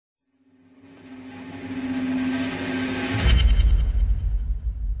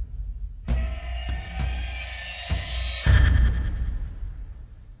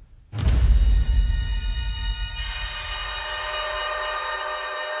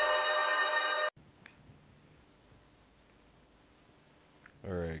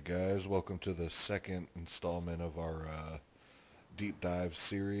guys. Welcome to the second installment of our deep dive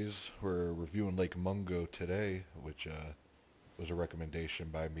series. We're reviewing Lake Mungo today, which was a recommendation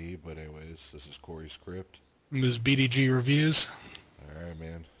by me. But anyways, this is Corey's Crypt. This BDG reviews. All right,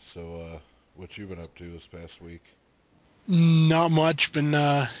 man. So, what you been up to this past week? Not much.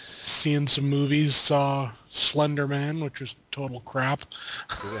 Been seeing some movies. Saw Slender Man, which was total crap.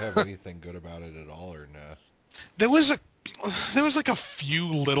 Did it have anything good about it at all, or nah? There was a like a few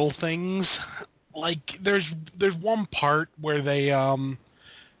little things. Like there's one part where they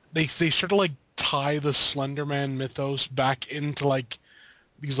sort of like tie the Slender Man mythos back into like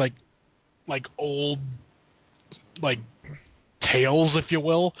these like old like tales, if you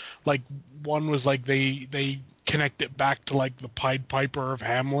will. Like one was like they connect it back to like the Pied Piper of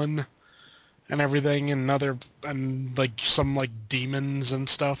Hamelin and everything, and like some like demons and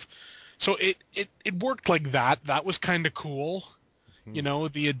stuff. So it worked like that. That was kind of cool, you know,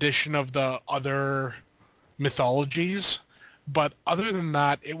 the addition of the other mythologies. But other than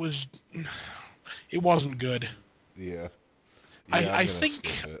that, it wasn't good. Yeah. I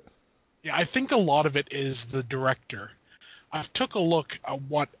think I think a lot of it is the director. I've took a look at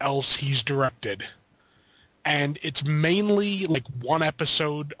what else he's directed, and it's mainly like one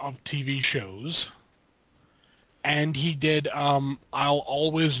episode of TV shows. And he did I'll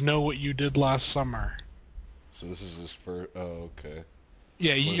Always Know What You Did Last Summer. So this is his first. Oh, okay.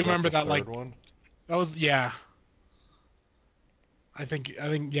 Yeah, you remember that third like one? that was yeah. I think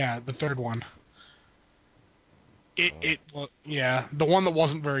yeah, the third one. Well, yeah, the one that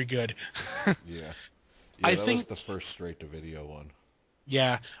wasn't very good. Yeah. I That think was the first straight-to-video one.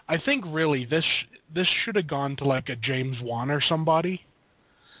 Yeah, I think really this should have gone to like a James Wan or somebody.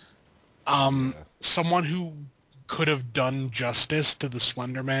 Yeah. Someone who could have done justice to the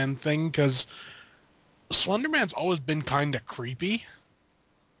Slender Man thing, because Slender Man's always been kind of creepy.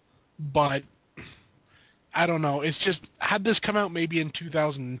 But I don't know. It's just, had this come out maybe in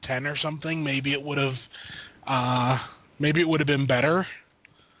 2010 or something, maybe it would have been better.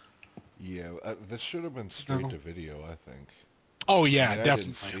 Yeah, this should have been straight to video, I think. Oh yeah, I mean,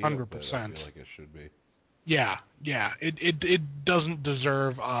 definitely, 100%. I feel like it should be. Yeah. It doesn't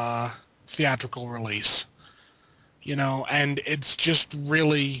deserve a theatrical release, you know, and it's just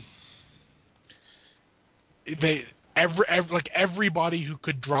really everybody who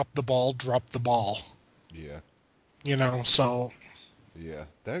could drop the ball dropped the ball. Yeah. You know, so Yeah,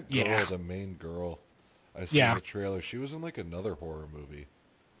 that girl, Yeah. the main girl, I saw in the trailer. She was in like another horror movie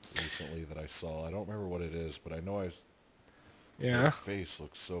recently that I saw. I don't remember what it is, but I know her face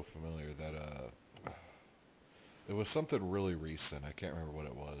looks so familiar that it was something really recent. I can't remember what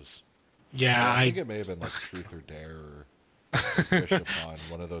it was. Yeah, But I think it may have been like Truth or Dare or Wish Upon,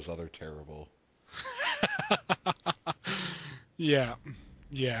 one of those other terrible. yeah.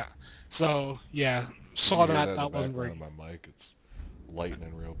 So yeah, saw You hear that. in the That wasn't background very. of my mic. It's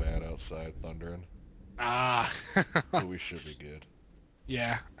lightning real bad outside, thundering. Ah. But we should be good.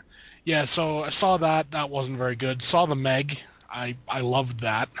 Yeah. So I saw that. That wasn't very good. Saw the Meg. I loved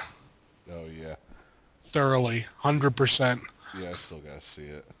that Oh yeah, thoroughly, 100%. yeah. I still gotta see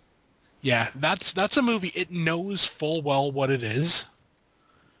it. Yeah, that's a movie. It knows full well what it is,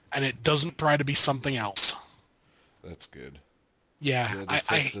 and it doesn't try to be something else. That's good. Yeah,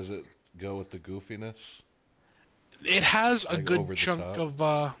 Does it go with the goofiness? it has a Like good over the chunk top?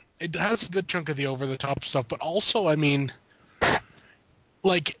 of it has a good chunk of the over the top stuff, but also, I mean,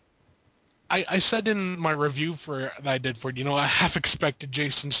 like I said in my review that I did for it, you know, I half expected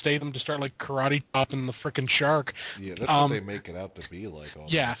Jason Statham to start like karate chopping the frickin' shark. Yeah, that's what they make it out to be like.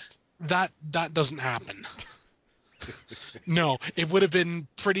 Almost. Yeah, that doesn't happen. No, it would have been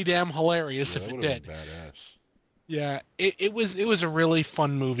pretty damn hilarious Yeah, if that it would have did. been badass. Yeah, it was a really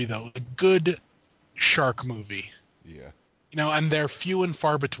fun movie though. A good shark movie. Yeah. You know, and they're few and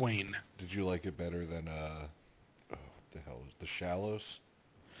far between. Did you like it better than what the hell was The Shallows?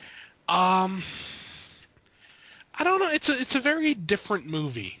 I don't know. It's a very different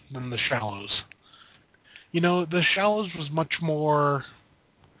movie than The Shallows. You know, The Shallows was much more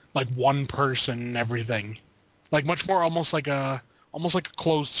like one person and everything. Like much more almost like a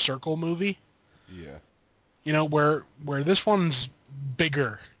closed circle movie. Yeah. You know, where this one's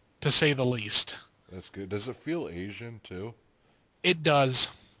bigger, to say the least. That's good. Does it feel Asian too? It does.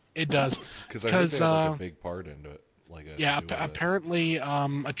 It does. Because I heard they had like a big part into it. Apparently,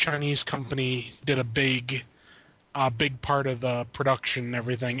 a Chinese company did a big part of the production and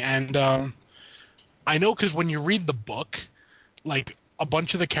everything. And I know because when you read the book, like a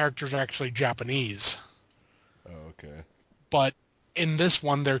bunch of the characters are actually Japanese, Oh, okay. but in this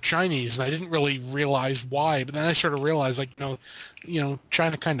one they're Chinese, and I didn't really realize why. But then I sort of realized, like,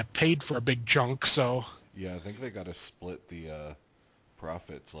 China kind of paid for a big chunk, so. Yeah, I think they got to split the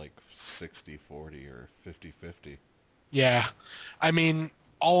profits like 60-40 or 50-50. Yeah, I mean,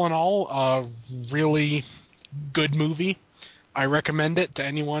 all in all, a really good movie. I recommend it to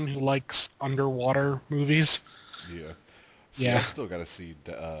anyone who likes underwater movies. Yeah. See, Yeah. I still got to see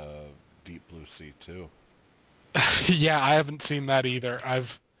Deep Blue Sea too. Yeah, I haven't seen that either.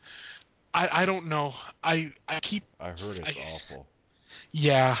 I don't know. I keep. I heard it's awful.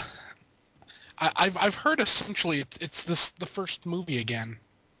 Yeah, I've heard essentially it's the first movie again.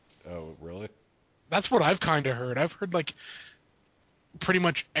 Oh, really? That's what I've kind of heard. I've heard like pretty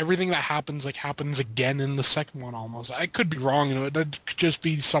much everything that happens again in the second one almost. I could be wrong. It could just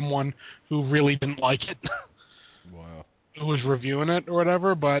be someone who really didn't like it. Wow. Who was reviewing it or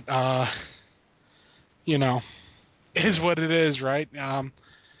whatever, but is what it is, right?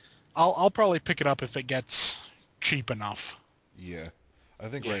 I'll probably pick it up if it gets cheap enough. Yeah. I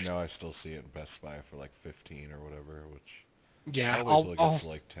think right now I still see it in Best Buy for like 15 or whatever, which yeah, I'll wait till it gets to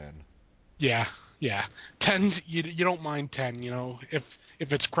like 10. Yeah, 10, you don't mind 10, if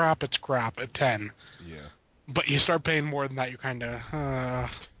it's crap, it's crap at 10. Yeah. But you start paying more than that, you're kind of,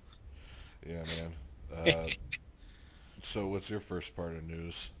 Yeah, man. So what's your first part of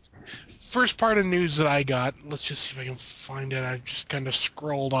news? First part of news that I got, let's just see if I can find it. I've just kind of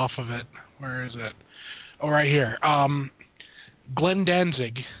scrolled off of it. Where is it? Oh, right here. Glenn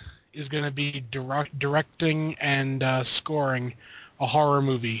Danzig is going to be directing and scoring a horror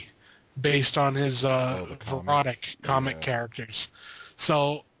movie based on his erotic comic characters.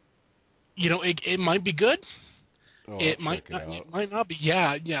 So, it might be good. Oh, it might not be.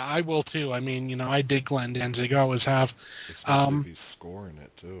 Yeah, I will too. I mean, I dig Glenn Danzig. I always have. Especially if he's scoring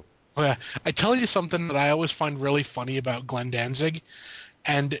it too. Yeah, I tell you something that I always find really funny about Glenn Danzig,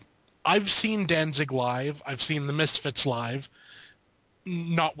 and I've seen Danzig live. I've seen the Misfits live,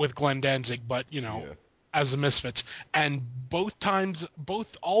 not with Glenn Danzig, but as the Misfits. And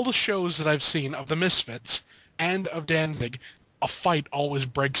all the shows that I've seen of the Misfits and of Danzig, a fight always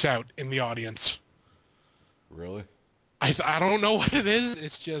breaks out in the audience. Really? I don't know what it is.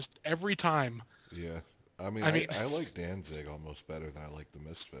 It's just every time. Yeah. I mean, I like Danzig almost better than I like the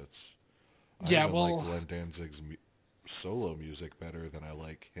Misfits. I like Glenn Danzig's solo music better than I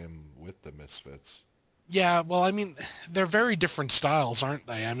like him with the Misfits. Yeah, well, I mean, they're very different styles, aren't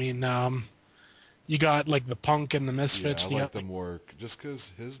they? I mean, you got like the punk and the Misfits. Yeah, I like them more just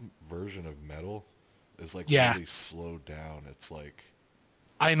because his version of metal is like really slowed down. It's like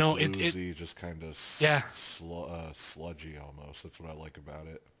I know bluesy, it just kind of sludgy almost. That's what I like about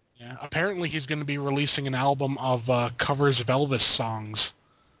it. Yeah, apparently he's going to be releasing an album of covers of Elvis songs.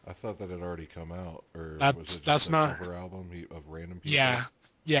 I thought that had already come out, or was it just a cover album of random people?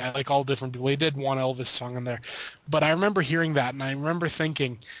 Yeah, like all different people. He did one Elvis song in there, but I remember hearing that, and I remember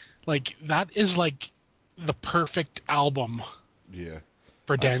thinking, like, that is like the perfect album. Yeah.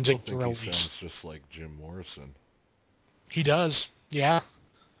 For Danzig to release. He sounds just like Jim Morrison. He does, yeah.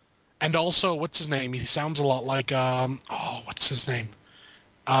 And also, what's his name? He sounds a lot like what's his name?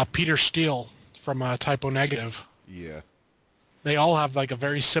 Peter Steele from Typo Negative. Yeah. They all have like a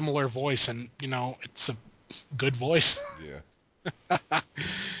very similar voice, and it's a good voice. Yeah.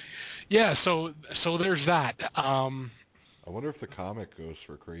 Yeah. So there's that. I wonder if the comic goes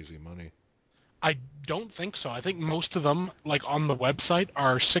for crazy money. I don't think so. I think most of them, like on the website,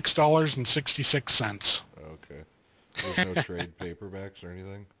 are $6.66. Okay. There's no trade paperbacks or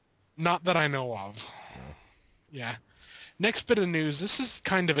anything? Not that I know of. No. Yeah. Next bit of news. This is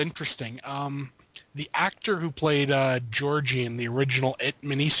kind of interesting. The actor who played Georgie in the original It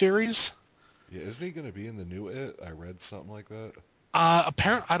miniseries. Yeah, isn't he going to be in the new It? I read something like that. I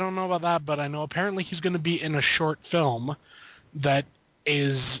don't know about that, but I know apparently he's going to be in a short film that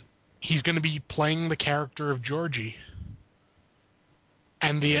is... He's going to be playing the character of Georgie.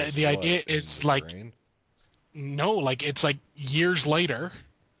 And the idea is like... Brain? No, like it's like years later,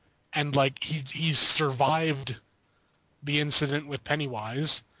 and like he's survived the incident with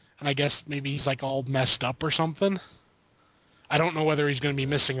Pennywise, and I guess maybe he's like all messed up or something. I don't know whether he's going to be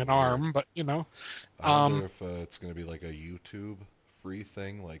missing an arm, but I wonder if it's going to be like a YouTube free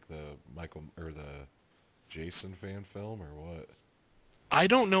thing, like the Michael or the Jason fan film, or what? I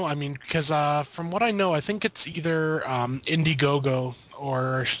don't know. I mean, because from what I know, I think it's either Indiegogo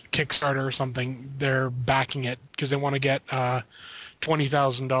or Kickstarter or something. They're backing it because they want to get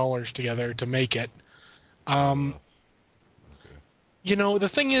 $20,000 together to make it. Okay. The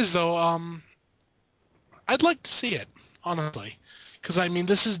thing is, though, I'd like to see it, honestly. Because, I mean,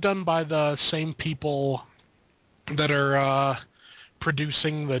 this is done by the same people that are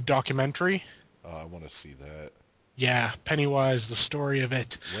producing the documentary. I want to see that. Yeah, Pennywise, the story of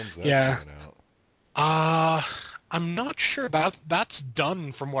it. When's that coming out? I'm not sure. That's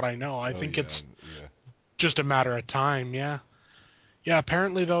done from what I know. I think it's yeah. just a matter of time, yeah. Yeah,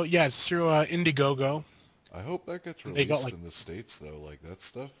 apparently though, yeah, it's through Indiegogo. I hope that gets released in the States though, like that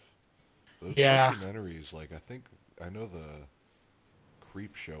stuff. Those documentaries, like I know the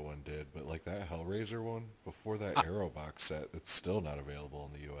Creep Show one did, but like that Hellraiser one, before that Arrow box set, it's still not available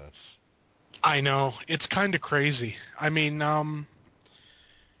in the US. I know. It's kind of crazy. I mean,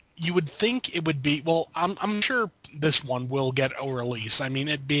 you would think it would be, well, I'm sure this one will get a release. I mean,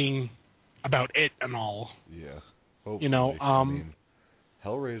 it being about it and all. Yeah. Hopefully. You know, I mean,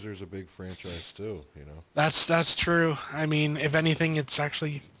 Hellraiser's a big franchise too, you know. That's true. I mean, if anything, it's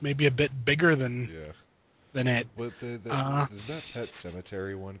actually maybe a bit bigger than it. But did that Pet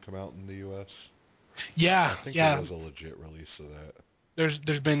Sematary one come out in the U.S.? Yeah, I think there was a legit release of that. There's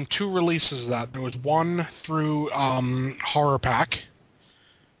been 2 releases of that. There was one through Horror Pack,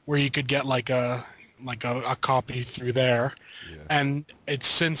 where you could get like a copy through there, and it's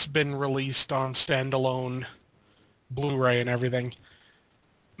since been released on standalone Blu-ray and everything.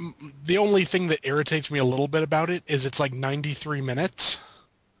 The only thing that irritates me a little bit about it is it's like 93 minutes.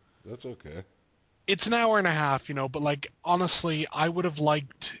 That's okay. It's an hour and a half, you know, but like honestly, I would have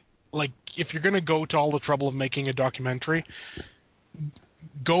liked, like, if you're gonna go to all the trouble of making a documentary,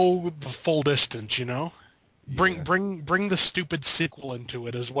 go the full distance, you know. Bring the stupid sequel into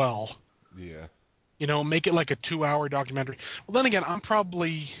it as well. Yeah. You know, make it like a 2-hour documentary. Well, then again, a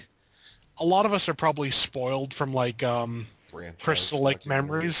lot of us are probably spoiled from like Crystal Lake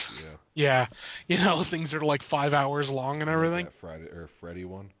Memories. Yeah. You know, things are like 5 hours long and everything. That Freddy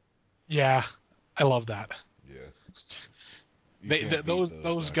one. Yeah, I love that. Yeah.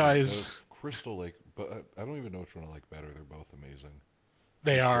 Those guys. Crystal Lake, but I don't even know which one I like better. They're both amazing.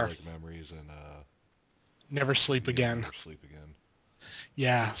 They are. Crystal Lake Memories and Never Sleep Again. Never Sleep Again.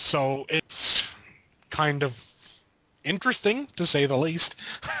 Yeah, so it's kind of interesting, to say the least.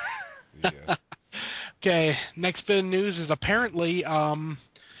 Yeah. Okay, next bit of news is apparently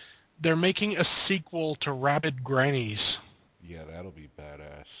they're making a sequel to Rabid Grannies. Yeah, that'll be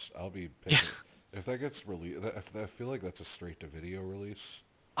badass. I'll be picking, if that gets released. I feel like that's a straight-to-video release.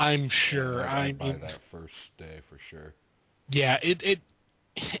 I'm sure. I'd buy that first day for sure. Yeah,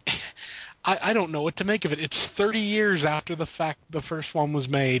 I don't know what to make of it. It's 30 years after the fact the first one was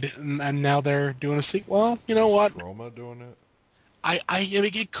made, and now they're doing a sequel. Well, you know what? Troma doing it? I mean,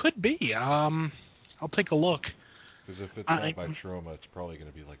 it could be. I'll take a look. Because if it's not by Troma, it's probably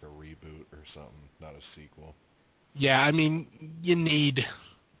going to be like a reboot or something, not a sequel. Yeah, I mean, you need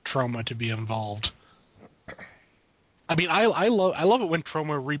Troma to be involved. I mean, I love it when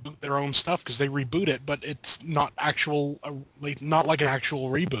Troma reboot their own stuff because they reboot it, but it's not not like an actual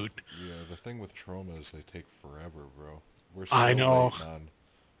reboot. Yeah, the thing with Troma is they take forever, bro. We're still waiting on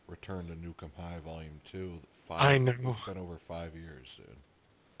Return to Nukem High Volume 2. I know. It's been over 5 years, dude.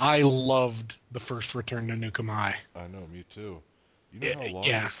 I loved the first Return to Nukem High. I know, me too. You know how long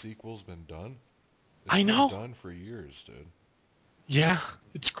the sequel's been done? I know. Been done for years, dude. Yeah,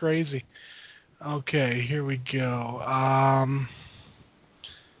 it's crazy. Okay, here we go.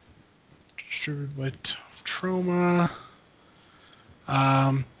 Distributed by Troma.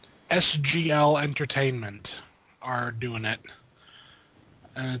 SGL Entertainment are doing it.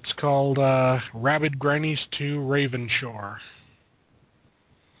 And it's called Rabid Grannies 2 Ravenshore.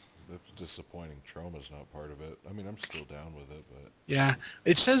 That's disappointing. Troma's not part of it. I mean, I'm still down with it, but... Yeah.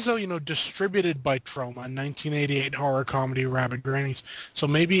 It says, though, you know, distributed by Troma, 1988 horror comedy Rabid Grannies. So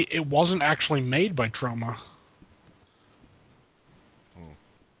maybe it wasn't actually made by Troma.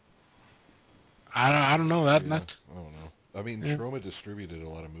 I don't know. That's... I don't know. I mean, Troma distributed a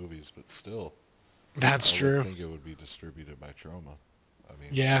lot of movies, but still... That's true. I think it would be distributed by Troma. I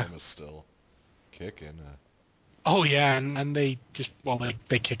mean, Troma's still kicking. Oh, yeah, and they just, well,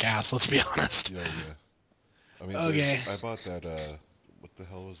 they kick ass, let's be honest. Yeah. I mean, I bought that, what the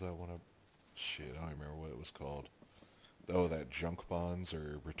hell was that one? Shit, I don't remember what it was called. Oh, that Junk Bonds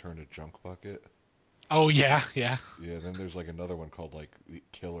or Return to Junk Bucket. Oh, yeah. Yeah, then there's like another one called like the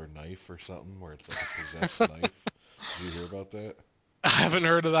Killer Knife or something where it's like a possessed knife. Did you hear about that? I haven't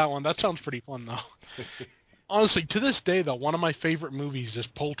heard of that one. That sounds pretty fun, though. Honestly, to this day, though, one of my favorite movies is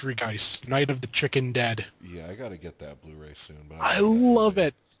Poltergeist, Night of the Chicken Dead. Yeah, I gotta get that Blu-ray soon. But I love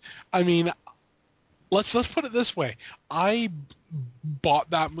it. I mean, let's put it this way. I bought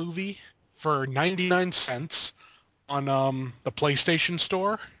that movie for 99 cents on the PlayStation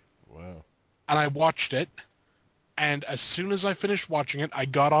Store. Wow. And I watched it. And as soon as I finished watching it, I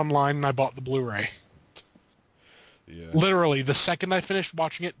got online and I bought the Blu-ray. Yeah. Literally, the second I finished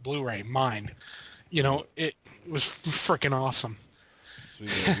watching it, Blu-ray, mine. You know, it was freaking awesome. So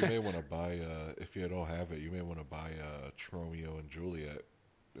yeah, you may want to buy, if you don't have it, you may want to buy Tromeo and Juliet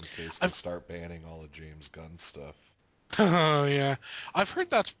in case they start banning all of James Gunn stuff. Oh, yeah. I've heard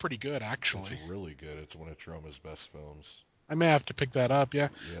that's pretty good, actually. It's really good. It's one of Troma's best films. I may have to pick that up, yeah.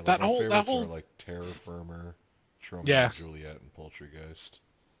 Yeah, like my favorites are like Terror Firmer, Tromeo and Juliet, and Poultrygeist.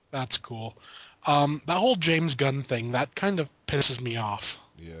 That's cool. That whole James Gunn thing, that kind of pisses me off.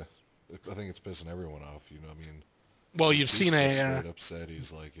 Yeah. I think it's pissing everyone off, you know, I mean... Well, you've seen a... straight up said,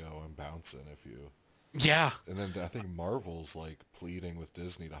 he's like, yo, I'm bouncing if you... Yeah. And then I think Marvel's, like, pleading with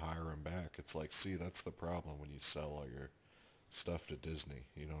Disney to hire him back. It's like, see, that's the problem when you sell all your stuff to Disney,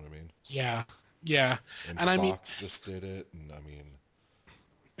 you know what I mean? Yeah, yeah. And Fox just did it, and I mean...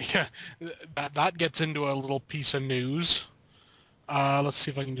 Yeah, that gets into a little piece of news. Let's see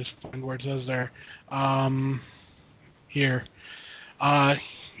if I can just find where it says there. Here.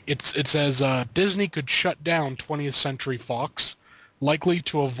 It says Disney could shut down 20th Century Fox, likely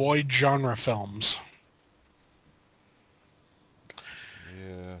to avoid genre films.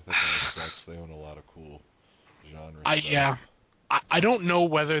 Yeah, that kind of sucks. They own a lot of cool genre stuff. Yeah. I don't know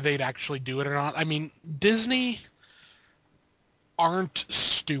whether they'd actually do it or not. I mean, Disney aren't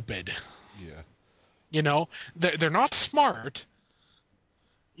stupid. Yeah. You know, they're not smart.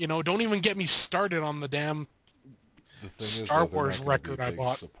 You know, don't even get me started on the damn Star Wars record I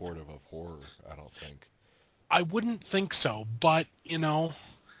bought. Supportive of horror, I don't think. I wouldn't think so, but you know,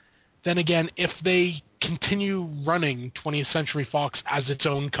 then again, if they continue running 20th Century Fox as its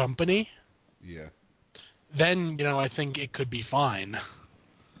own company, yeah, then you know I think it could be fine.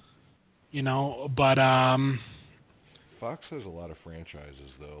 You know, but Fox has a lot of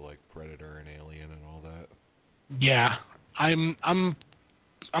franchises though, like Predator and Alien and all that. Yeah,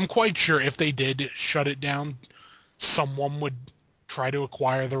 I'm quite sure if they did shut it down, someone would try to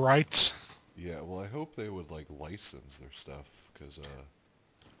acquire the rights. Yeah, well, I hope they would like license their stuff because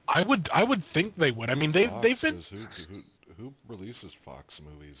I would think they would. I mean, they've been who releases Fox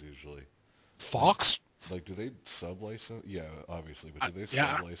movies usually? Fox? Like, do they sub-license? Yeah, obviously, but do they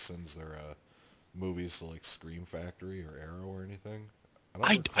sub-license their movies to like Scream Factory or Arrow or anything? I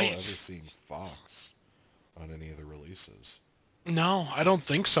don't recall ever seeing Fox on any of the releases. No, I don't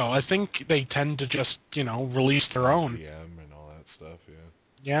think so. I think they tend to just, you know, release their own. GM and all that stuff,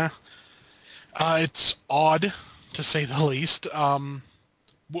 yeah. Yeah. It's odd, to say the least.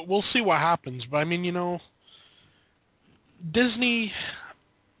 We'll see what happens. But, I mean, you know, Disney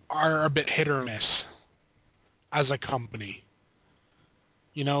are a bit hit or miss as a company.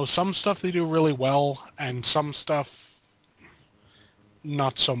 You know, some stuff they do really well, and some stuff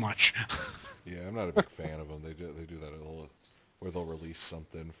not so much. Yeah, I'm not a big fan of them. They do that a little... where they'll release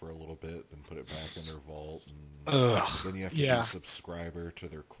something for a little bit, then put it back in their vault, and then you have to be a subscriber to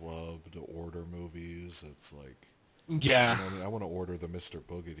their club to order movies. It's like, yeah, you know what I mean, I want to order the Mr.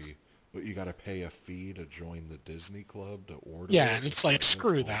 Boogedy, but you got to pay a fee to join the Disney club to order. Yeah, and it's like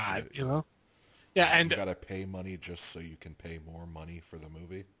screw that, you know. Yeah, and you got to pay money just so you can pay more money for the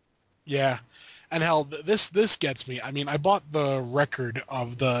movie. Yeah, and hell, this gets me. I mean, I bought the record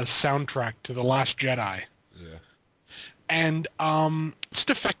of the soundtrack to The Last Jedi. Yeah. And it's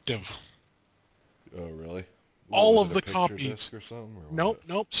defective. Oh, really? All of the copies. Disc or something, or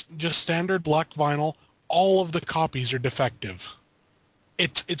nope, just standard black vinyl. All of the copies are defective.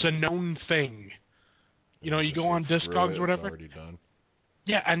 It's a known thing. You know, you go on Discogs or whatever. It's already done.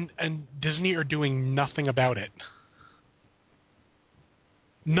 Yeah, and Disney are doing nothing about it.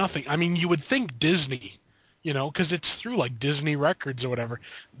 Nothing. I mean, you would think Disney, you know, because it's through like Disney Records or whatever.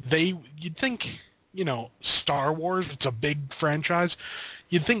 You'd think, you know, Star Wars, it's a big franchise.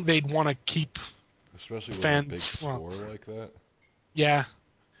 You'd think they'd want to keep especially with fans, a big score like that. Yeah.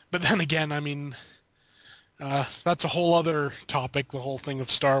 But then again, I mean, that's a whole other topic, the whole thing of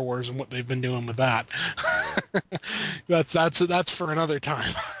Star Wars and what they've been doing with that. That's for another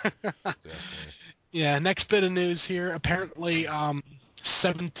time. Definitely. Yeah, next bit of news here. Apparently,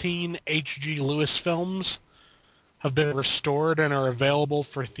 17 H.G. Lewis films have been restored and are available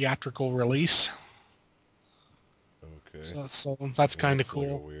for theatrical release. Okay. So that's kind of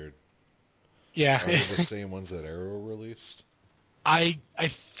cool. Like weird. Yeah. Are they the same ones that Arrow released? I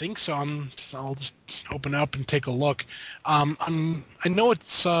think so. I'll just open up and take a look. I know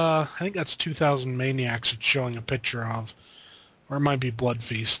it's I think that's 2000 Maniacs it's showing a picture of, or it might be Blood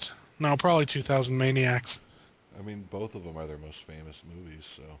Feast. No, probably 2000 Maniacs. I mean, both of them are their most famous movies,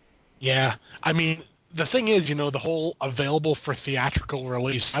 so. Yeah, I mean, the thing is, you know, the whole available for theatrical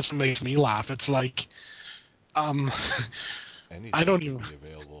release, that's what makes me laugh. It's like, anything I don't even... can be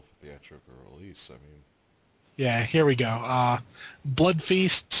available for theatrical release, I mean. Yeah, here we go. Blood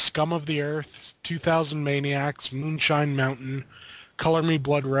Feast, Scum of the Earth, 2000 Maniacs, Moonshine Mountain, Color Me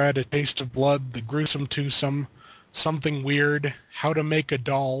Blood Red, A Taste of Blood, The Gruesome Twosome, Something Weird, How to Make a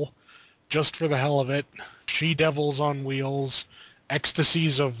Doll, Just for the Hell of It, She-Devils on Wheels,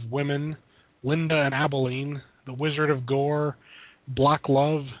 Ecstasies of Women, Linda and Abilene, The Wizard of Gore, Black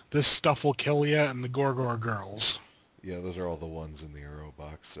Love, This Stuff Will Kill Ya, and The Gorgor Girls. Yeah, those are all the ones in the Arrow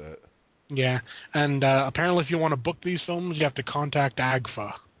box set. Yeah, and apparently if you want to book these films, you have to contact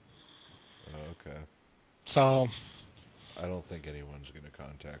AGFA. Okay. So... I don't think anyone's going to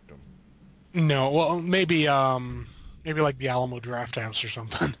contact them. No, well, maybe like the Alamo Drafthouse or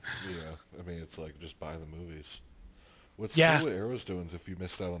something. Yeah, I mean, it's like, just buy the movies. What's Yeah. cool what Arrow's doing is if you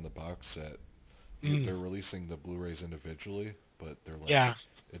missed out on the box set, they're releasing the Blu-rays individually, but they're like, Yeah.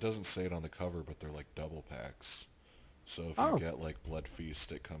 it doesn't say it on the cover, but they're like double packs. So if you get like Blood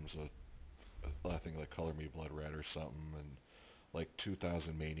Feast, it comes with, I think, like Color Me Blood Red or something, and like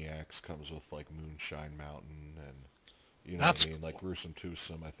 2000 Maniacs comes with like Moonshine Mountain, and you know what I mean? Cool. Like Gruesome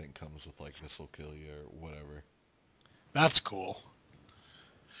Twosome, I think, comes with like This'll Kill You or whatever. That's cool.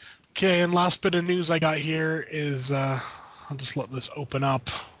 Okay, and last bit of news I got here is, I'll just let this open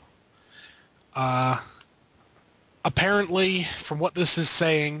up. Apparently, from what this is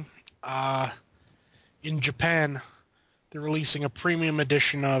saying, in Japan, they're releasing a premium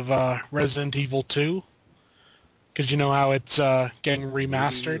edition of Resident Evil 2. Because you know how it's getting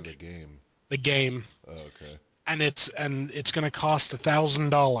remastered? The game. The game. Oh, okay. And it's going to cost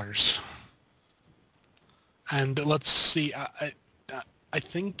 $1,000. And let's see, I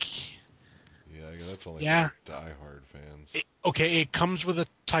think. Yeah, that's only for die-hard fans. It comes with a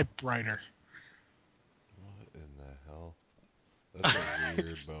typewriter. What in the hell? That's a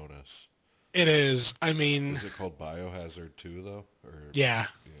weird bonus. It is. I mean. Is it called Biohazard 2 though? Or yeah,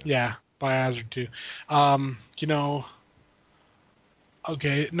 Biohazard 2. You know.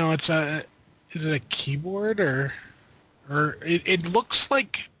 Okay, no, it's a. Is it a keyboard or it looks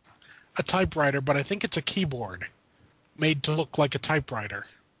like a typewriter, but I think it's a keyboard made to look like a typewriter.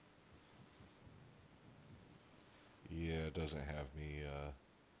 Yeah, it doesn't have me.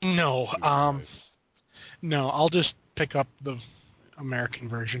 No, no, I'll just pick up the American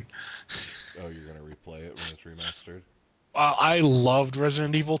version. Oh, you're gonna replay it when it's remastered? I loved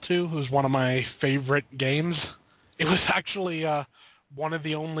Resident Evil 2. It was one of my favorite games. It was actually one of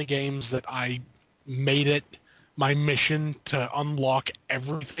the only games that I made it my mission to unlock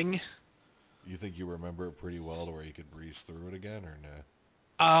everything. You think you remember it pretty well to where you could breeze through it again, or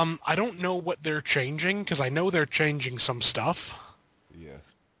no? I don't know what they're changing, because I know they're changing some stuff. Yeah.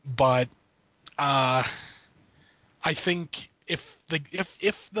 But I think if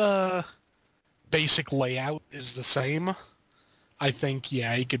the basic layout is the same, I think,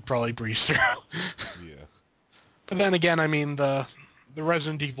 yeah, you could probably breeze through. Yeah. But then again, I mean, the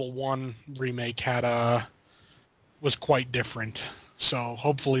Resident Evil 1 remake was quite different. So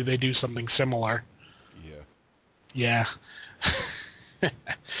hopefully they do something similar. Yeah. Yeah.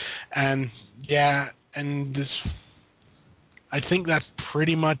 And I think that's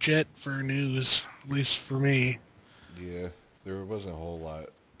pretty much it for news, at least for me. Yeah, there wasn't a whole lot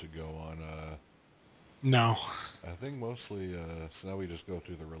to go on. No. I think mostly, so now we just go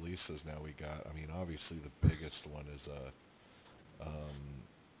through the releases now we got. I mean, obviously the biggest one is,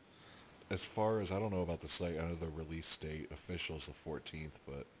 as far as, I don't know about the site, I know the release date official is the 14th,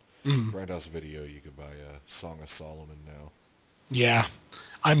 but Grindhouse Video, you can buy Song of Solomon now. Yeah.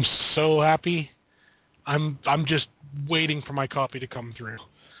 I'm so happy. I'm just waiting for my copy to come through.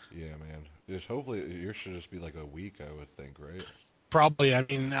 Yeah, man. Hopefully, yours should just be like a week, I would think, right? Probably. I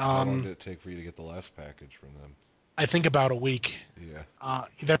mean, how long did it take for you to get the last package from them? I think about a week. Yeah.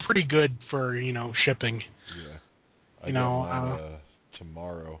 They're pretty good for, shipping. Yeah. I got mine,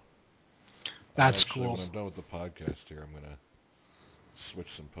 tomorrow. That's actually, cool. When I'm done with the podcast here, I'm going to switch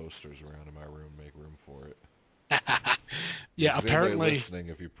some posters around in my room, make room for it. Yeah, apparently. Listening,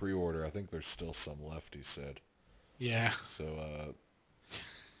 if you pre-order, I think there's still some left, he said. Yeah. So,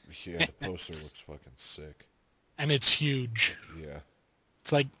 yeah, the poster looks fucking sick. And it's huge. Yeah.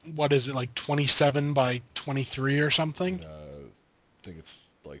 It's like, what is it, like 27 by 23 or something? I think it's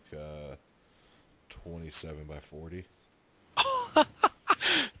like 27 by 40.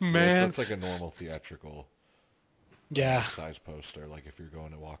 Man. Yeah, that's like a normal theatrical size poster, like if you're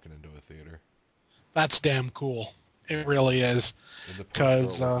going and walking into a theater. That's damn cool. It really is. And the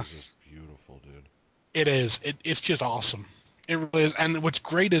poster artwork is just beautiful, dude. It is. It's just awesome. It really is. And what's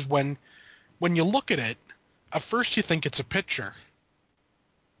great is when you look at it, at first you think it's a picture.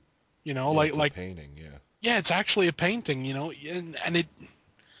 It's like a painting, yeah. Yeah, it's actually a painting, and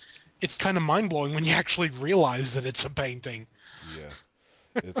it's kind of mind-blowing when you actually realize that it's a painting. Yeah.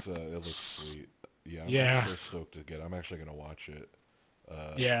 It's it looks sweet. Yeah, I'm so stoked to get. I'm actually gonna watch it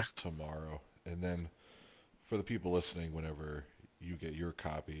tomorrow, and then for the people listening, whenever you get your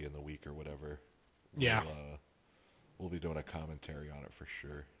copy in the week or whatever, we'll be doing a commentary on it for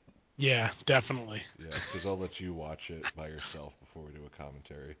sure. Yeah, definitely. Yeah, because I'll let you watch it by yourself before we do a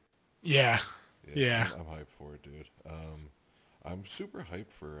commentary. Yeah. Yeah. I'm hyped for it, dude. I'm super hyped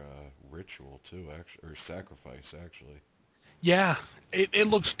for Ritual too, actually, or Sacrifice actually. Yeah, it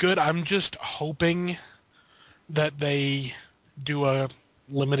looks good. I'm just hoping that they do a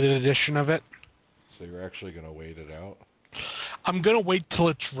limited edition of it. So you're actually gonna wait it out? I'm gonna wait till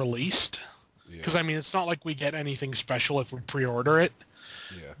it's released. Because, I mean, it's not like we get anything special if we pre-order it.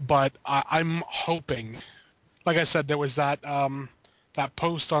 Yeah. But I'm hoping, like I said, there was that that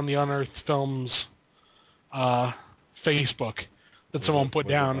post on the Unearthed Films Facebook that someone put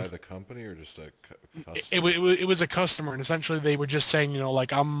down. Was it by the company or just a customer? It was a customer, and essentially they were just saying,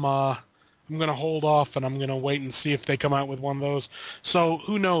 like, I'm going to hold off and I'm going to wait and see if they come out with one of those. So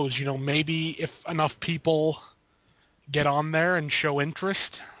who knows, maybe if enough people get on there and show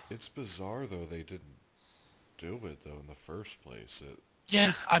interest. It's bizarre, though, they didn't do it, though, in the first place.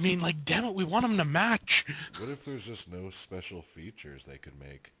 Yeah, I mean, like, damn it, we want them to match. What if there's just no special features they could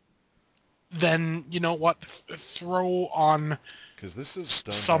make? Then, you know what, throw on... Because this is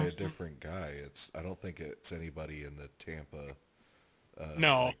done by a different guy. I don't think it's anybody in the Tampa...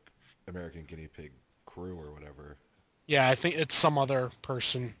 no. Like, American Guinea Pig crew or whatever. Yeah, I think it's some other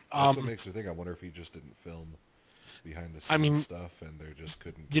person. That's what makes me think. I wonder if he just didn't film behind the scenes stuff, and they just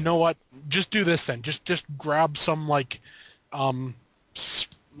couldn't. You know what? Just do this then. Just grab some like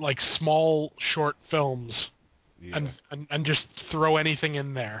small short films, and just throw anything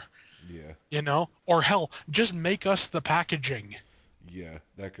in there. Yeah. Or hell, just make us the packaging. Yeah,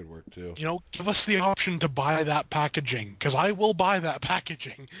 that could work too. Give us the option to buy that packaging, because I will buy that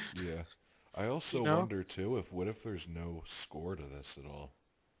packaging. Yeah. I also wonder too what if there's no score to this at all?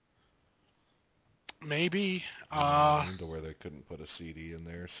 Maybe. To where they couldn't put a CD in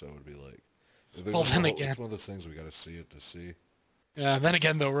there, so it would be like. It's one of those things we got to see it to see. Yeah. Then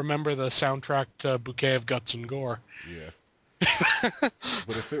again, though, remember the soundtrack to Bouquet of Guts and Gore. Yeah.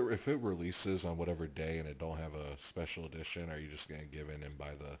 But if it releases on whatever day and it don't have a special edition, are you just gonna give in and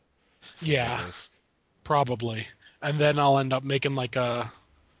buy the disc? Probably. And then I'll end up making like a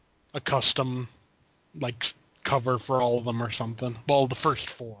custom like cover for all of them or something. Well, the first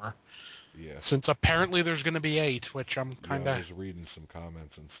 4. Yeah. Since apparently there's going to be 8, which I'm kind of... Yeah, I was reading some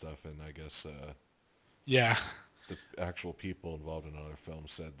comments and stuff, and I guess... yeah. The actual people involved in another film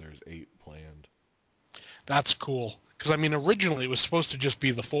said there's 8 planned. That's cool. Because, I mean, originally it was supposed to just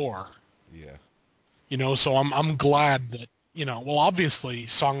be the 4. Yeah. So I'm glad that, well, obviously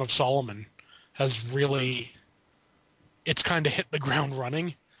Song of Solomon has really... It's kind of hit the ground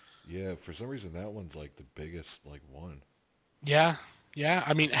running. Yeah, for some reason that one's like the biggest one. Yeah. Yeah,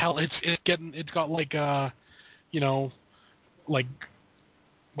 I mean, hell, it's got like like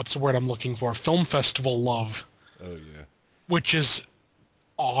what's the word I'm looking for? Film festival love. Oh yeah. Which is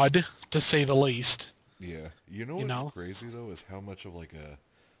odd to say the least. Yeah, what's crazy though is how much of like a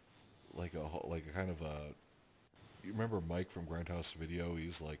kind of a. You remember Mike from Grindhouse Video?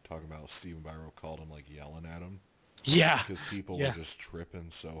 He's like talking about Stephen Biro called him like yelling at him. Yeah. Because people were just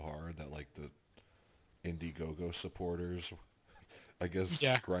tripping so hard that like the Indiegogo supporters. I guess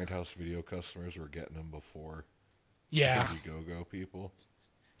Grindhouse Video customers were getting them before Indiegogo people.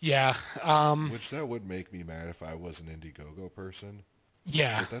 Yeah. Which that would make me mad if I was an Indiegogo person.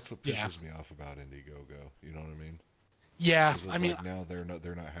 Yeah. But that's what pisses me off about Indiegogo. You know what I mean? Yeah. I mean, now they're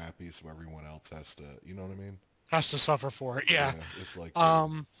not happy, so everyone else has to. You know what I mean? Has to suffer for it. Yeah. It's like.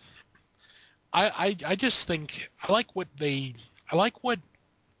 I just think I like what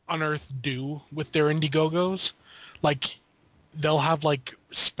Unearth do with their Indiegogos. Like, they'll have like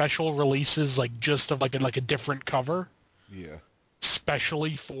special releases, like just of like a different cover. Yeah.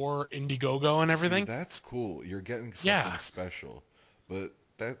 Specially for Indiegogo and everything. See, that's cool. You're getting something special, but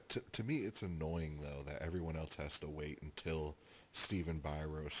that to me it's annoying though that everyone else has to wait until Stephen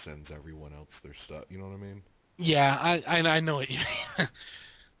Biro sends everyone else their stuff. You know what I mean? Yeah, I know what you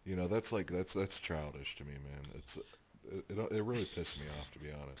mean. That's childish to me, man. It really pissed me off, to be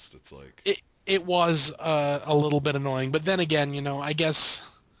honest. It's like it was a little bit annoying, but then again, I guess,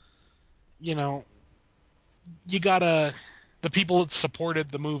 you gotta, the people that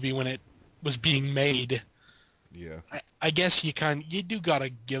supported the movie when it was being made, I guess you do gotta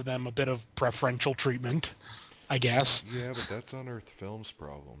give them a bit of preferential treatment, I guess. Yeah, but that's Unearthed Films'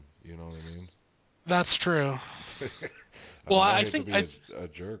 problem. You know what I mean? That's true. Well, I hate to be a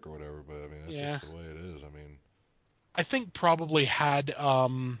jerk or whatever, but I mean, that's just the way it is. I mean, I think probably had,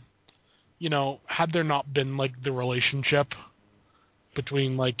 had there not been like the relationship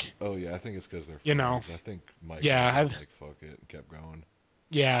between like. Oh yeah, I think it's because they're friends. I think Mike. Like fuck it and kept going.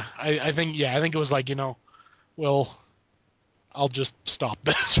 Yeah, I think it was like well, I'll just stop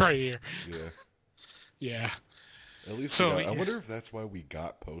this right here. Yeah. Yeah. At least so, I wonder if that's why we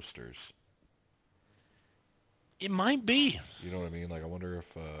got posters. It might be. You know what I mean? Like, I wonder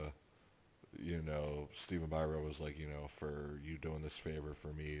if, Stephen Biro was like, for you doing this favor for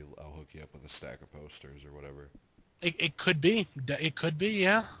me, I'll hook you up with a stack of posters or whatever. It could be. It could be,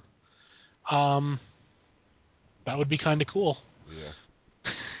 yeah. That would be kind of cool.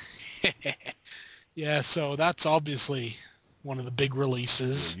 Yeah. Yeah, so that's obviously one of the big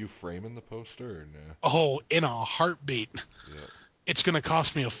releases. Are you framing the poster or no? Oh, in a heartbeat. Yeah. It's going to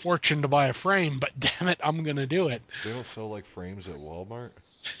cost me a fortune to buy a frame, but damn it, I'm going to do it. They don't sell like frames at Walmart?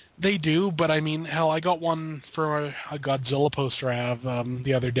 They do, but I mean, hell, I got one for a Godzilla poster I have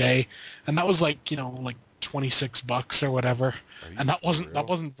the other day, and that was like, like $26 or whatever. And that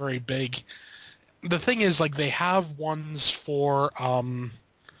wasn't very big. The thing is, like, they have ones for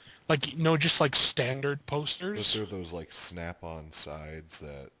just like standard posters. But they're those like snap-on sides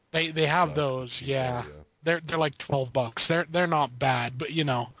that they have those, yeah. They're like $12. They're not bad, but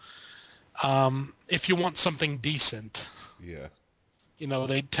if you want something decent, yeah,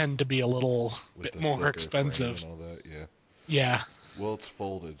 they tend to be a little bit more expensive. And all that, yeah. Yeah. Well, it's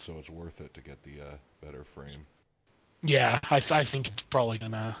folded, so it's worth it to get the better frame. Yeah, I think it's probably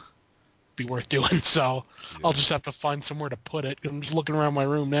gonna be worth doing. So yeah. I'll just have to find somewhere to put it. I'm just looking around my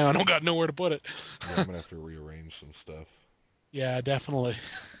room now. I don't got nowhere to put it. Yeah, I'm gonna have to rearrange some stuff. Yeah, definitely.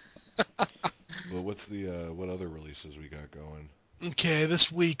 Well, what's the what other releases we got going? Okay,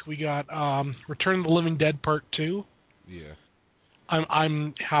 this week we got Return of the Living Dead Part 2. Yeah.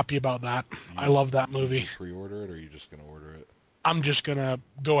 I'm happy about that. I love that movie. You pre-order it, or are you just gonna order it? I'm just gonna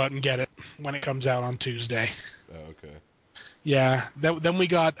go out and get it when it comes out on Tuesday. Oh, okay. Yeah. Then we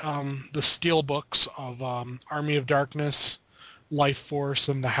got the steel books of Army of Darkness, Life Force,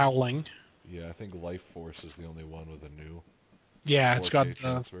 and The Howling. Yeah, I think Life Force is the only one with a new. Yeah, it's got the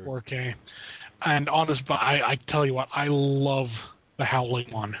transfer. 4K. And I tell you what, I love the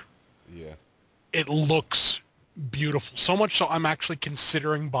Howling one. Yeah. It looks beautiful. So much so I'm actually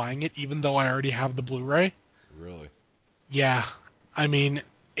considering buying it, even though I already have the Blu-ray. Really? Yeah. I mean,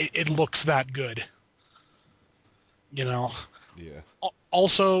 it looks that good. Yeah.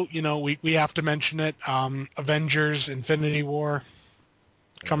 Also, we have to mention it. Avengers: Infinity War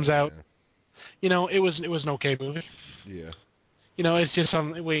comes out. Yeah. It was an okay movie. Yeah. It's just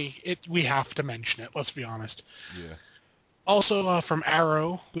something we have to mention it. Let's be honest. Yeah. Also, from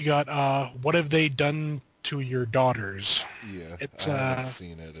Arrow, we got What Have They Done to Your Daughters? Yeah, I haven't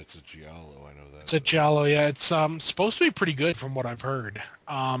seen it. It's a giallo. I know that. It's a giallo. Yeah, it's supposed to be pretty good from what I've heard.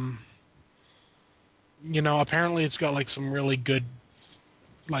 Apparently it's got like some really good,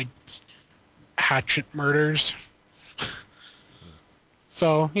 like, hatchet murders.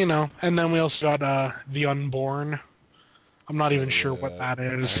 So and then we also got The Unborn. I'm not even sure what that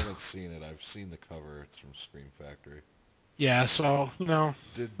is. I haven't seen it. I've seen the cover. It's from Scream Factory. Yeah, so,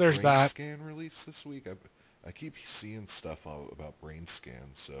 Did there's that. Brain Scan release this week? I keep seeing stuff about Brain Scan,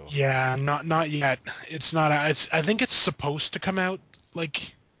 so... Yeah, not yet. It's not... I think it's supposed to come out,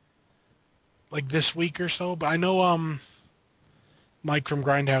 like this week or so, but I know, Mike from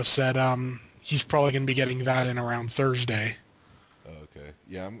Grindhouse said, he's probably going to be getting that in around Thursday. Okay.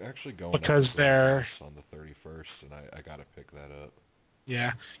 Yeah, I'm actually going because they're on the 31st, and I got to pick that up.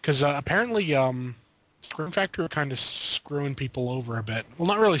 Yeah, because apparently Scream Factory are kind of screwing people over a bit. Well,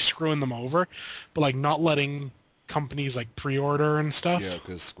 not really screwing them over, but like not letting companies like pre-order and stuff. Yeah,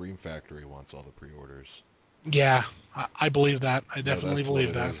 because Scream Factory wants all the pre-orders. Yeah, I believe that. I definitely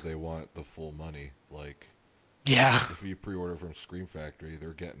believe that. They want the full money. Like, yeah, if you pre-order from Scream Factory,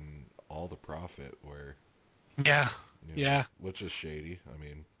 they're getting all the profit. Where yeah. Yeah. Which is shady. I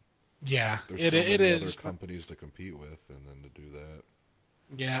mean, yeah, there's so many other companies to compete with, and then to do that.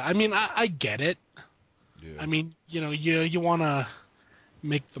 Yeah, I mean, I get it. Yeah. I mean, you want to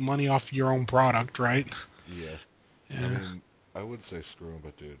make the money off your own product, right? Yeah. I mean, I would say screw them,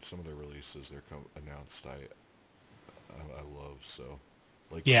 but dude, some of their releases they're announced, I love. So,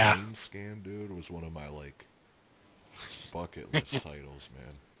 like, Brain Scan, dude, was one of my like bucket list titles,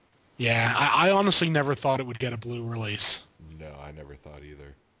 man. Yeah, I honestly never thought it would get a Blu release. No, I never thought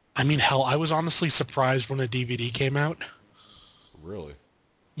either. I mean, hell, I was honestly surprised when a DVD came out. Really?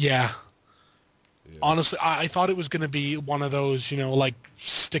 Yeah. Honestly, I thought it was going to be one of those, like,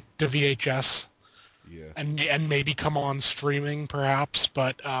 stick to VHS Yeah. And maybe come on streaming perhaps,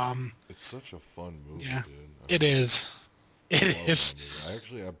 but it's such a fun movie, yeah, dude. it is. It is. I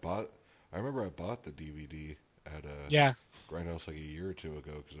remember I bought the DVD at a Yeah. Grindhouse like a year or two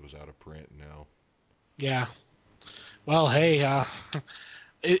ago because it was out of print now. Yeah. Well, hey,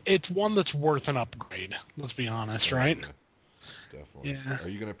 it's one that's worth an upgrade. Let's be honest, right? Yeah, definitely. Yeah. Are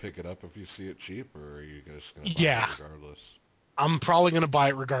you gonna pick it up if you see it cheap, or are you just gonna buy it regardless? I'm probably gonna buy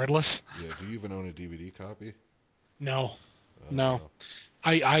it regardless. Yeah. Do you even own a DVD copy? No. No.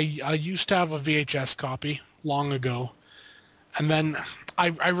 I used to have a VHS copy long ago, and then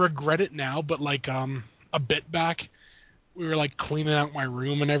I regret it now. But like a bit back, we were like cleaning out my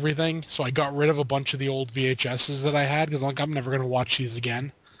room and everything, so I got rid of a bunch of the old VHSs that I had because like I'm never gonna watch these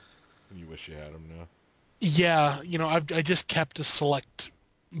again. And you wish you had them now. Yeah, I just kept a select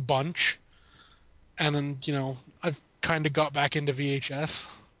bunch, and then I've kind of got back into VHS.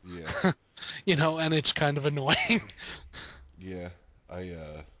 Yeah. And it's kind of annoying. Yeah, I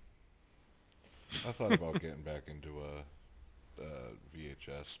thought about getting back into a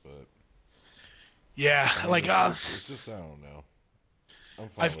VHS, but yeah, like it's just I don't know. I'm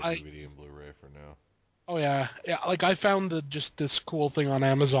fine with DVD and Blu-ray for now. Oh yeah, like I found just this cool thing on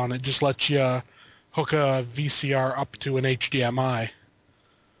Amazon. It just lets you hook a VCR up to an HDMI.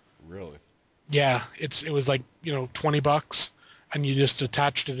 Really? Yeah, it was like $20, and you just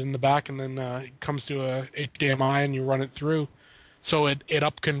attached it in the back, and then it comes to a HDMI, and you run it through, so it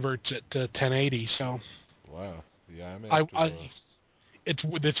up converts it to 1080. So. Wow. Yeah,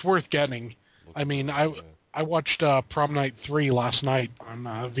 it's worth getting. I mean, I watched Prom Night 3 last night on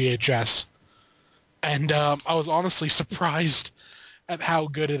VHS, and I was honestly surprised at how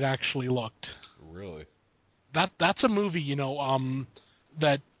good it actually looked. Really? That's a movie,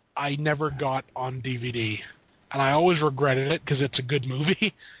 that I never got on DVD, and I always regretted it because it's a good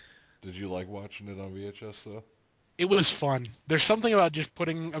movie. Did you like watching it on VHS though? It was fun. There's something about just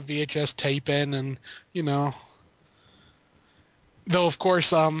putting a VHS tape in and, Though, of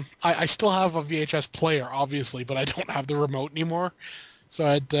course, I still have a VHS player, obviously, but I don't have the remote anymore. So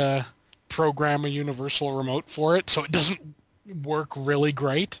I had to program a universal remote for it, so it doesn't work really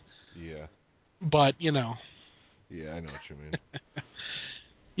great. Yeah. But, Yeah, I know what you mean.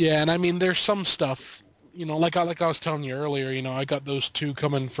 Yeah, and I mean, there's some stuff, like I was telling you earlier, I got those two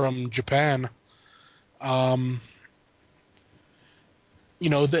coming from Japan. They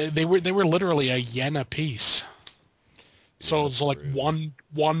were literally a yen a piece. So it's like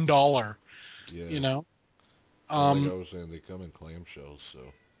 $1. Yeah. Like I was saying, they come in clamshells, so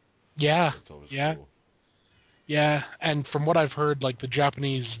yeah, that's always cool. Yeah, and from what I've heard, like the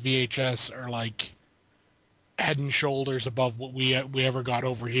Japanese VHS are like head and shoulders above what we ever got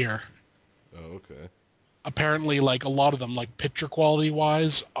over here. Oh, okay. Apparently, like a lot of them, like picture quality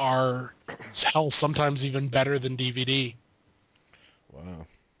wise, are sometimes even better than DVD. Wow.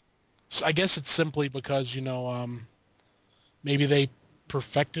 So I guess it's simply because maybe they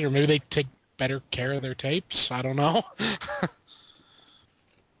perfected, or maybe they take better care of their tapes. I don't know.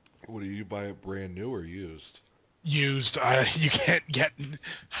 What do you buy it brand new or used? Used. You can't get.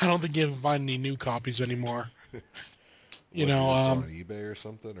 I don't think you can find any new copies anymore. You just on eBay or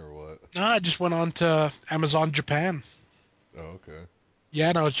something, or what? No, I just went on to Amazon Japan. Oh, okay. Yeah,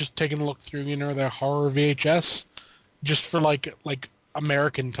 and I was just taking a look through, their horror VHS, just for like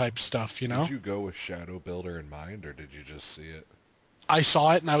American type stuff, Did you go with Shadow Builder in mind, or did you just see it? I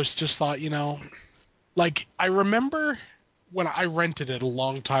saw it, and I was just thought, like I remember when I rented it a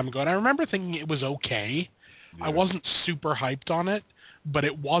long time ago, and I remember thinking it was okay. Yeah. I wasn't super hyped on it, but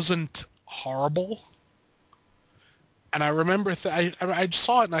it wasn't horrible. And I remember I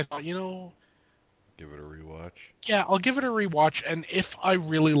saw it, and I thought, give it a rewatch. Yeah, I'll give it a rewatch, and if I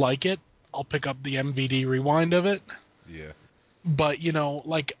really like it, I'll pick up the MVD rewind of it. Yeah. But,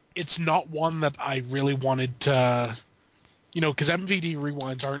 like, it's not one that I really wanted to, because MVD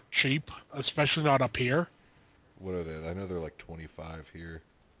rewinds aren't cheap, especially not up here. What are they? I know they're like 25 here.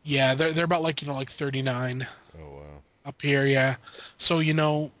 Yeah, they're about like, like 39. Oh, wow. Up here, yeah. So,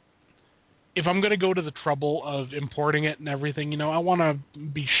 if I'm going to go to the trouble of importing it and everything, I want to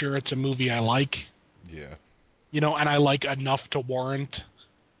be sure it's a movie I like. Yeah. And I like enough to warrant,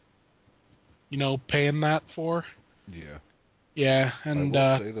 paying that for. Yeah. Yeah, and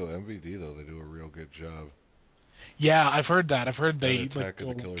I will say though, MVD though, they do a real good job. Yeah, I've heard that. I've heard they Attack of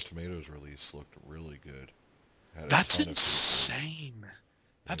the Killer Tomatoes release looked really good. That's insane.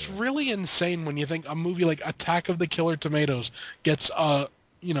 That's really insane when you think a movie like Attack of the Killer Tomatoes gets a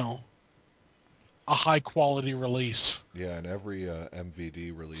high quality release. Yeah, and every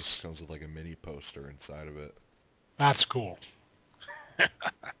MVD release comes with like a mini poster inside of it. That's cool.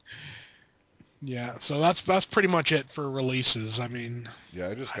 Yeah, so that's pretty much it for releases. I mean, yeah,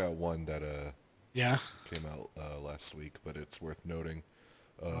 I just got one that yeah, came out last week, but it's worth noting.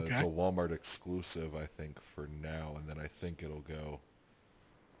 It's okay. a Walmart exclusive, I think, for now, and then I think it'll go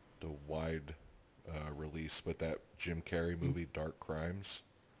to wide release. But that Jim Carrey movie, Dark Crimes.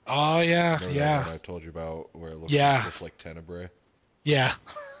 Oh yeah, Remember that yeah, one I told you about where it looks yeah, just like Tenebrae? yeah.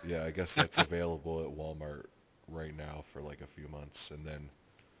 Yeah, I guess that's available at Walmart right now for like a few months, and then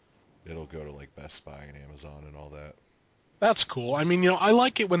it'll go to like Best Buy and Amazon and all that. That's cool. I mean, I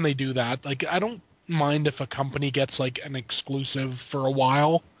like it when they do that. Like, I don't mind if a company gets like an exclusive for a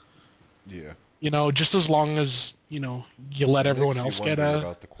while. Yeah. Just as long as you let It everyone makes you else get wonder a.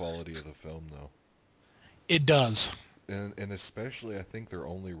 about the quality of the film, though. It does. And especially, I think they're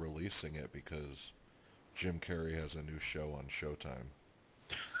only releasing it because Jim Carrey has a new show on Showtime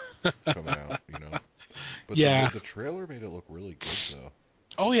coming out. But Yeah. the trailer made it look really good, though.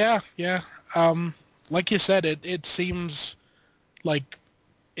 Oh yeah, yeah. Like you said, it seems like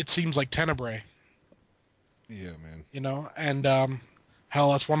Tenebrae. Yeah, man. And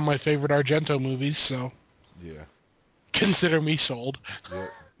hell, that's one of my favorite Argento movies. So Yeah. consider me sold. Yeah,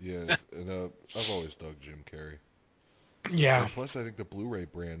 yeah. And I've always dug Jim Carrey. Yeah. And plus, I think the Blu-ray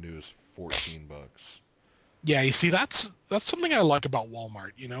brand new is $14. Yeah, you see, that's something I like about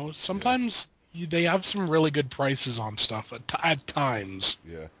Walmart. Sometimes they have some really good prices on stuff at times.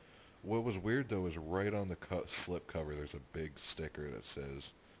 Yeah. What was weird though is right on the slip cover, there's a big sticker that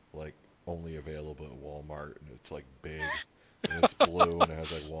says like only available at Walmart, and it's like big, and it's blue, and it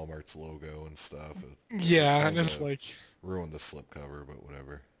has like Walmart's logo and stuff. Yeah, and it's like ruined the slip cover, but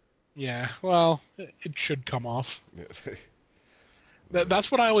whatever. Yeah, well, it should come off. Yeah.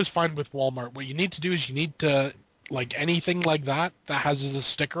 That's what I always find with Walmart. What you need to do is you need to, like anything like that has a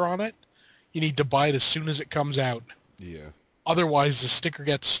sticker on it, you need to buy it as soon as it comes out. Yeah. Otherwise, the sticker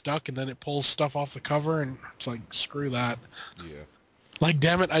gets stuck and then it pulls stuff off the cover, and it's like, screw that. Yeah. Like,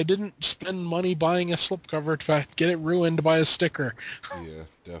 damn it, I didn't spend money buying a slipcover to get it ruined by a sticker. Yeah,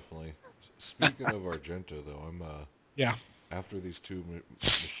 definitely. Speaking of Argento, though, I'm yeah. After these two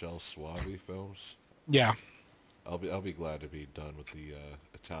Michelle Soavi films, yeah, I'll be glad to be done with the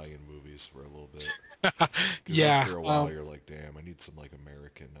Italian movies for a little bit. Yeah. After a while, you're like, damn, I need some like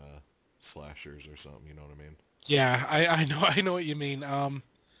American slashers or something. You know what I mean? Yeah, I know what you mean.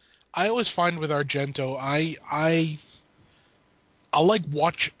 I always find with Argento, I'll like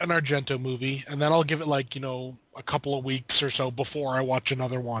watch an Argento movie, and then I'll give it like a couple of weeks or so before I watch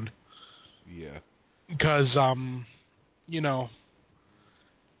another one. Yeah. Because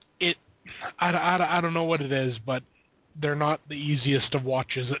it I don't know what it is, but they're not the easiest of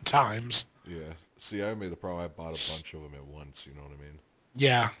watches at times. Yeah. See, I made the problem. I bought a bunch of them at once. You know what I mean?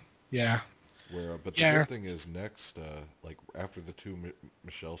 Yeah. Yeah. But the good thing is next, like after the two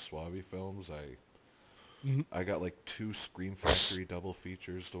Michelle Soavi films, I got like two Scream Factory double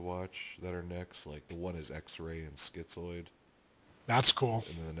features to watch that are next. Like the one is X-Ray and Schizoid. That's cool.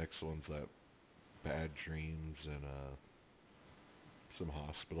 And then the next one's that Bad Dreams and some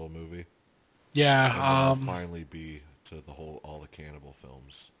hospital movie. Yeah. And then I'll finally be to all the cannibal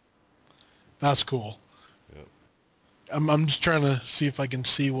films. That's cool. Yep. I'm just trying to see if I can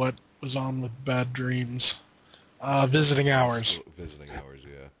see what was on with Bad Dreams. Visiting Hours. Visiting Hours,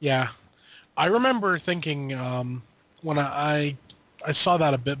 yeah. Yeah. I remember thinking when I saw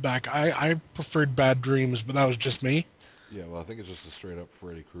that a bit back, I preferred Bad Dreams, but that was just me. Yeah, well, I think it's just a straight-up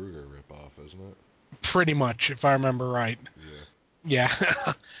Freddy Krueger ripoff, isn't it? Pretty much, if I remember right. Yeah.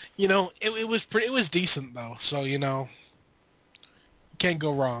 Yeah. It was decent, though, so, can't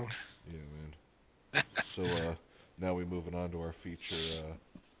go wrong. Yeah, man. So, now we're moving on to our feature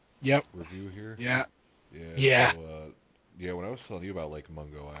Yep. review here. Yeah. Yeah. Yeah. So, when I was telling you about Lake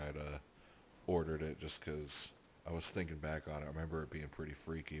Mungo, I had ordered it just because I was thinking back on it. I remember it being pretty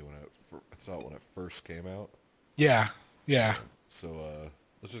freaky when I thought when it first came out. Yeah. Yeah. So,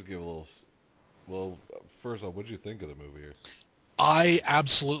 let's just give a little... Well, first off, what did you think of the movie? I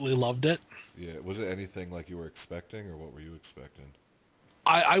absolutely loved it. Yeah. Was it anything like you were expecting, or what were you expecting?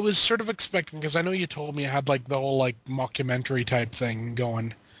 I was sort of expecting, because I know you told me it had like the whole like mockumentary type thing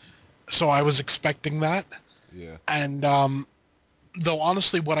going. So I was expecting that. Yeah. And though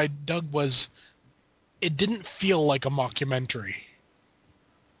honestly what I dug was it didn't feel like a mockumentary.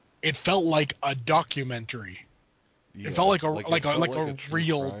 It felt like a documentary. Yeah, it felt like a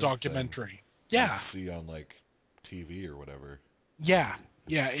real documentary. Yeah. See on like TV or whatever. Yeah.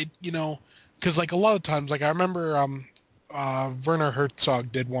 Yeah, because like a lot of times, like I remember Werner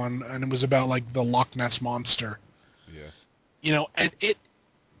Herzog did one, and it was about like the Loch Ness Monster. Yeah. And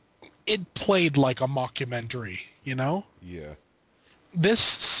it played like a mockumentary, Yeah. This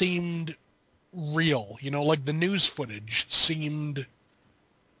seemed real. You know, like the news footage seemed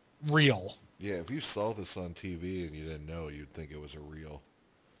real. Yeah, if you saw this on TV and you didn't know, you'd think it was a real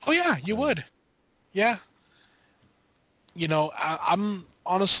Oh yeah, you thing. would. Yeah. You know, I'm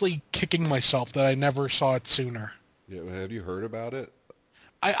honestly kicking myself that I never saw it sooner. Yeah, have you heard about it?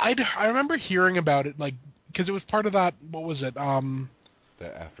 I remember hearing about it, like, because it was part of that, what was it?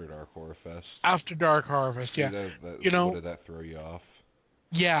 That After Dark Horror Fest. After Dark Harvest, See, yeah. that, You know, what did that throw you off?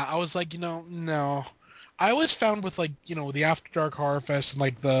 yeah, I was like, no. I always found with, like, the After Dark Horror Fest and,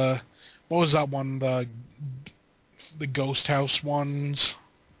 like, what was that one? The Ghost House ones.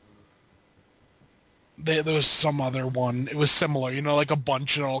 There was some other one. It was similar, like a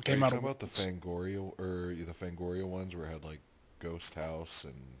bunch that all came out of... Are you talking about the Fangoria, or the Fangoria ones where it had, like, Ghost House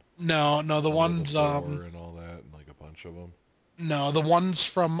and... No, the ones, and all that, and, like, a bunch of them? No, the ones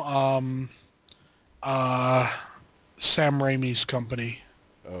from, Sam Raimi's company.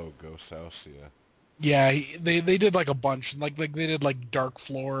 Oh, Ghost House, yeah. Yeah, they did like a bunch, like they did like Dark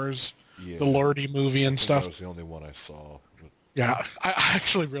Floors, yeah. the Lordy movie and stuff. That was the only one I saw. But... Yeah, I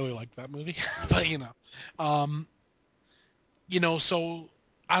actually really liked that movie, yeah. But so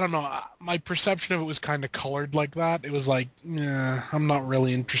I don't know. My perception of it was kind of colored like that. It was like, yeah, I'm not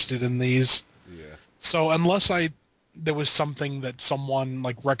really interested in these. Yeah. So unless there was something that someone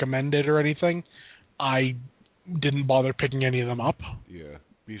like recommended or anything, I didn't bother picking any of them up. Yeah.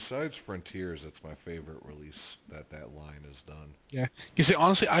 Besides Frontiers, it's my favorite release that line has done. Yeah. You see,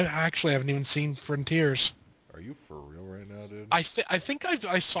 honestly, I actually haven't even seen Frontiers. Are you for real right now, dude? I think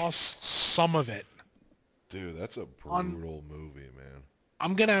I saw some of it. Dude, that's a brutal movie, man.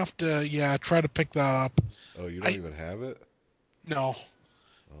 I'm gonna have to, try to pick that up. Oh, you don't even have it? No.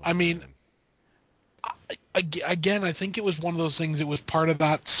 Oh, I mean, again, I think it was one of those things. It was part of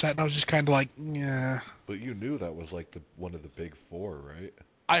that set, and I was just kind of like, yeah. But you knew that was like one of the big four, right?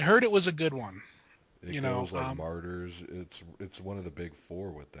 I heard it was a good one. It goes like Martyrs. It's one of the big four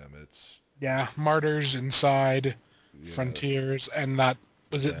with them. It's Martyrs, Inside, Frontiers, and that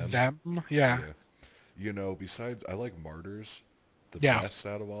was it. Them, yeah. Besides, I like Martyrs the best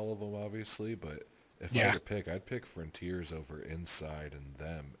out of all of them, obviously. But if I had to pick, I'd pick Frontiers over Inside and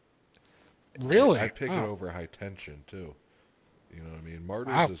Them. Really? I'd pick it over High Tension too. You know what I mean?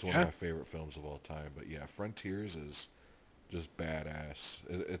 Martyrs is one of my favorite films of all time. But yeah, Frontiers is just badass.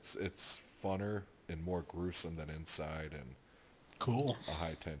 It's funner and more gruesome than Inside and cool. A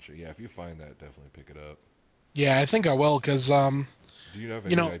High Tension. Yeah, if you find that, definitely pick it up. Yeah, I think I will because do you have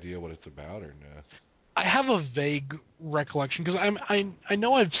any idea what it's about or no? I have a vague recollection because I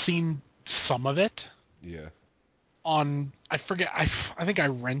know I've seen some of it. Yeah. I forget. I think I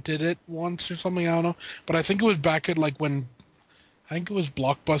rented it once or something. I don't know, but I think it was back at like when. I think it was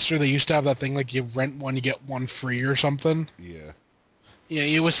Blockbuster. They used to have that thing like you rent one, you get one free or something. Yeah. Yeah,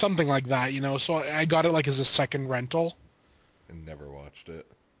 it was something like that, So I got it like as a second rental. And never watched it.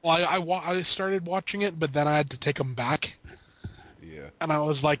 Well, I started watching it, but then I had to take them back. Yeah. And I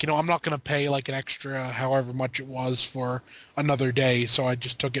was like, I'm not going to pay like an extra however much it was for another day, so I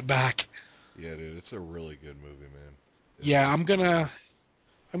just took it back. Yeah, dude, it's a really good movie, man. I'm gonna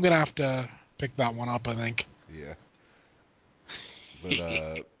have to pick that one up, I think. Yeah.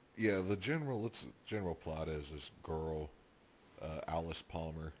 But the general plot is this girl, Alice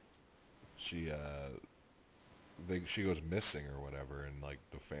Palmer. She goes missing or whatever, and like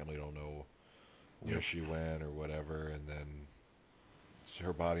the family don't know where she went or whatever, and then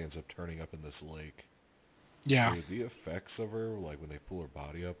her body ends up turning up in this lake. Yeah. Dude, the effects of her, like when they pull her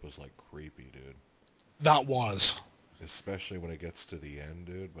body up, was like creepy, dude. That was. Especially when it gets to the end,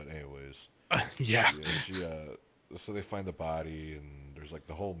 dude. But anyways. Yeah. So they find the body, and there's like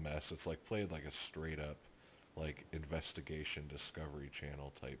the whole mess. It's like played like a straight up, like investigation Discovery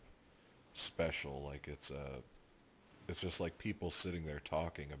Channel type special. Like it's just like people sitting there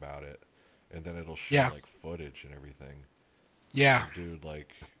talking about it, and then it'll show like footage and everything. Yeah. Dude,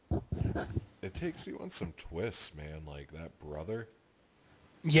 like it takes you on some twists, man. Like that brother.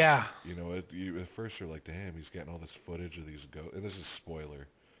 Yeah. At first you're like, damn, he's getting all this footage of these ghosts. And this is spoiler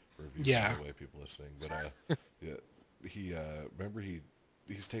review, by the way, people listening. But he remember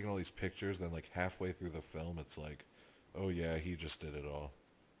he's taking all these pictures. Then like halfway through the film, it's like, oh yeah, he just did it all.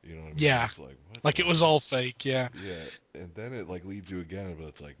 You know what I mean? Yeah. It's like, what like it was all fake. Yeah. Yeah, and then it like leads you again, but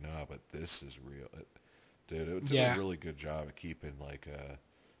it's like, nah, but this is real. It did a really good job at keeping like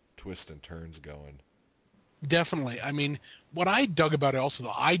twists and turns going. Definitely. I mean, what I dug about it also,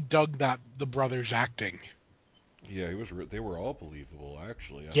 though, I dug that the brothers acting. Yeah, they were all believable,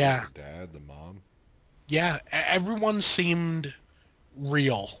 actually. The dad, the mom. Yeah, everyone seemed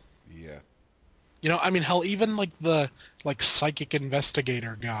real. Yeah. You know, I mean, hell, even like the psychic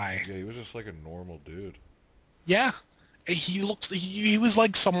investigator guy. Yeah, he was just like a normal dude. Yeah, he was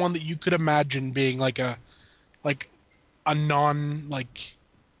like someone that you could imagine being like a non like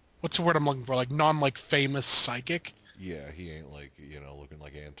what's the word I'm looking for? Like non like famous psychic. Yeah, he ain't like, looking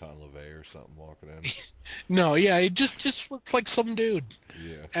like Anton LaVey or something walking in. No, yeah, it just looks like some dude.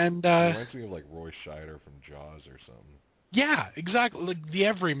 Yeah. And He reminds me of like Roy Scheider from Jaws or something. yeah, exactly, like the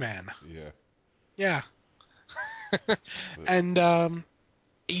everyman. Yeah. Yeah. But, And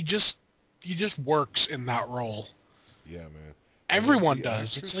he just works in that role. yeah, man. And like Everyone the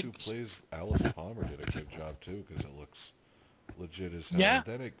does. actress It's like who plays Alice Palmer did a good job too, because it looks legit as hell. yeah, And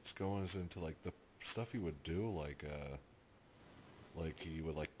then it goes into like the stuff he would do, like he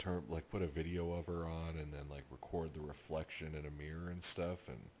would like put a video of her on and then like record the reflection in a mirror and stuff,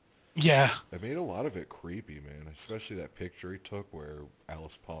 and yeah, it made a lot of it creepy, man. Especially that picture he took where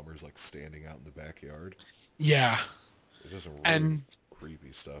Alice Palmer's like standing out in the backyard. yeah. It does some really And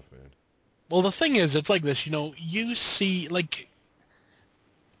creepy stuff, man. well, the thing is, it's like this. You know, you see like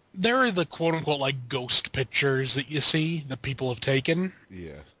there are the quote unquote like ghost pictures that you see that people have taken,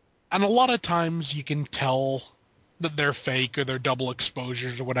 Yeah. and a lot of times you can tell that they're fake or they're double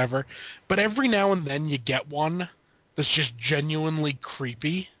exposures or whatever. But every now and then you get one that's just genuinely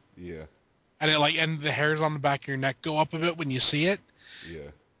creepy. Yeah. And the hairs on the back of your neck go up a bit when you see it.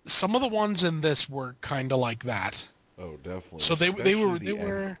 Yeah. Some of the ones in this were kind of like that. Oh, definitely. So they were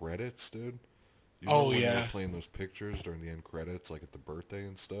end credits, dude. You oh remember when they yeah, were playing those pictures during the end credits, like at the birthday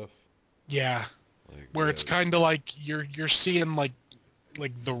and stuff? yeah, Like, where yeah, it's kind of like you're seeing like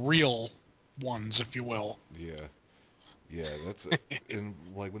the real ones, if you will. yeah, yeah. That's and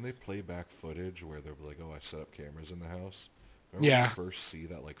like when they play back footage where they're like, "Oh, I set up cameras in the house." Remember when Yeah, you first see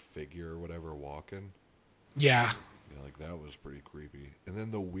that like figure or whatever walking? yeah, Yeah, like that was pretty creepy. And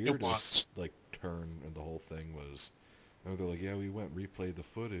then the it weirdest was. like turn in the whole thing was, they're like, "Yeah, we went and replayed the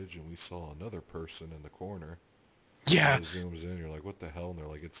footage and we saw another person in the corner." And Yeah, it zooms in, you're like, "What the hell?" And they're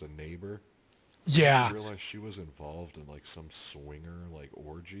like, "It's a neighbor." And then yeah. you realize she was involved in like some swinger like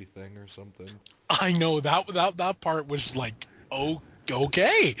orgy thing or something. I know that part was like, oh,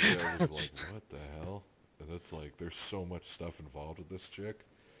 okay. Yeah, I was like, what the hell? And it's like, there's so much stuff involved with this chick.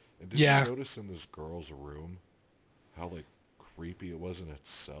 And did you Yeah, notice in this girl's room how like creepy it was in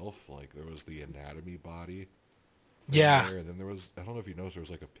itself? Like there was the anatomy body thing yeah, there, and then there was, I don't know if you noticed, there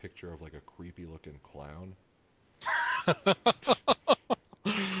was like a picture of like a creepy looking clown.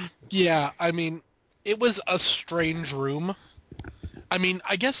 yeah. I mean, it was a strange room. I mean,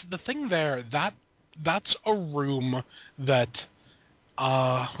 I guess the thing there that's a room that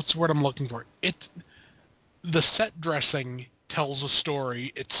what's the word I'm looking for? The set dressing tells a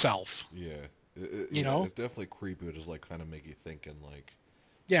story itself. Yeah, You yeah, know? it definitely creepy. It just like kind of make you thinking like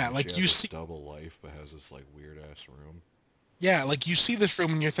Yeah, maybe she like has you this see double life but has this like weird ass room. yeah, like you see this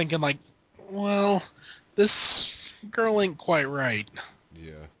room and you're thinking like, well, this girl ain't quite right.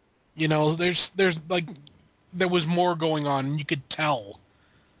 Yeah, You know, there's like there was more going on and you could tell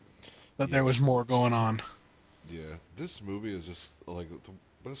that there yeah, was more going on. yeah. This movie is just like the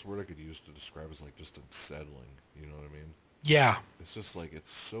best word I could use to describe is like just unsettling. You know what I mean? Yeah. It's just like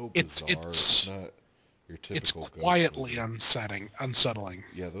it's so It's bizarre. It's it's not your it's typical ghost quietly movie. unsettling.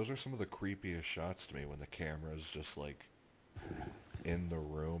 Yeah, those are some of the creepiest shots to me when the camera's just like in the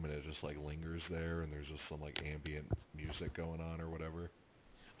room and it just like lingers there and there's just some like ambient music going on or whatever.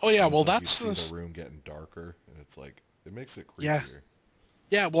 Oh yeah, And it's well like you that's see this the room getting darker and it's like it makes it yeah. creepier.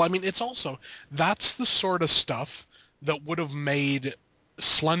 Yeah, well I mean it's also that's the sort of stuff that would have made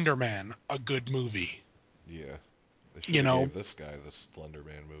Slender Man a good movie. Yeah. They should You have know? gave this guy the Slender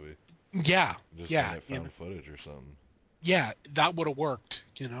Man movie. Yeah. Just done Yeah, it found footage or something. yeah, that would have worked,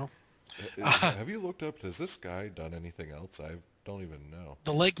 you know. Have you looked up, has this guy done anything else? I don't even know.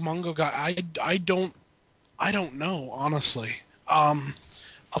 The Lake Mungo guy, I don't know, honestly.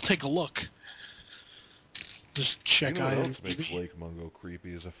 I'll take a look. Just You check know what else makes IMDb. Lake Mungo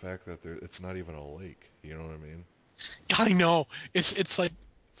creepy is the fact that it's not even a lake. You know what I mean? I know. It's like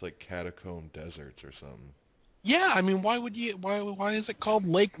It's like catacomb deserts or something. yeah, I mean why is it called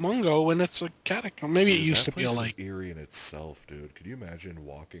Lake Mungo when it's a catacomb? Maybe it Dude, used that to be a place is lake. eerie in itself, dude. Could you imagine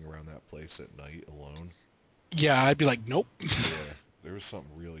walking around that place at night alone? Yeah, I'd be like, nope. Yeah, there was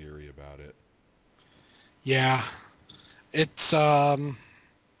something real eerie about it. Yeah. It's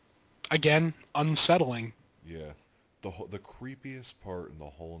again unsettling. Yeah, the creepiest part in the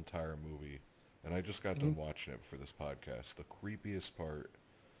whole entire movie, and I just got Mhm. done watching it for this podcast. The creepiest part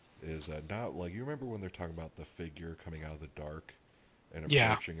is not like you remember when they're talking about the figure coming out of the dark and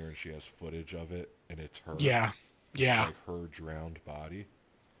Yeah. approaching her, and she has footage of it, and it's her. Yeah. It's Yeah. like her drowned body.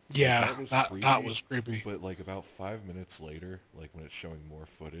 Yeah, like, that was creepy. But like about 5 minutes later, like when it's showing more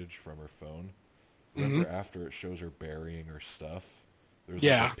footage from her phone, Hmm. remember after it shows her burying her stuff, there's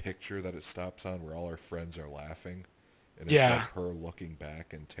like a Yeah, picture that it stops on where all her friends are laughing, and it's like yeah, her looking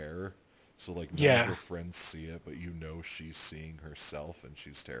back in terror. So like none of yeah, her friends see it, but you know she's seeing herself and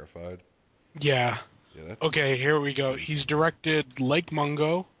she's terrified. yeah. Yeah, that's a Okay, here we go. creepy He's movie. directed Lake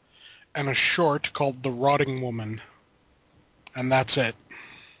Mungo and a short called The Rotting Woman, and that's it.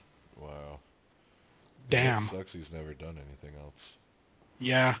 Wow. Yeah, that Damn. sucks he's never done anything else.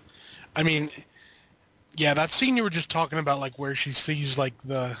 Yeah. I mean, yeah, that scene you were just talking about, like where she sees like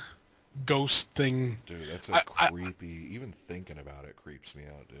the ghost thing. Dude, that's a I creepy, even thinking about it creeps me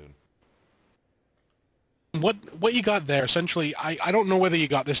out, dude. what you got there, essentially, I don't know whether you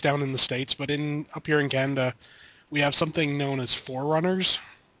got this down in the States, but in up here in Canada, we have something known as forerunners.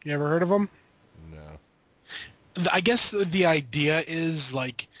 You ever heard of them? No. I guess the idea is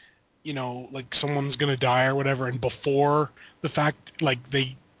like, like someone's gonna die or whatever, and before the fact, like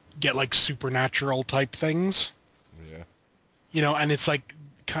they get like supernatural type things, Yeah. and it's like,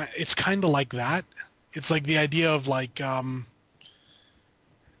 it's kind of like that. It's like the idea of like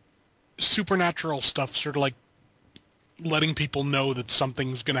supernatural stuff, sort of like letting people know that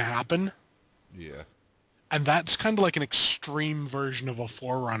something's gonna happen, Yeah. and that's kind of like an extreme version of a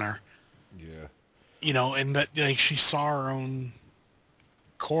forerunner, Yeah. and that like she saw her own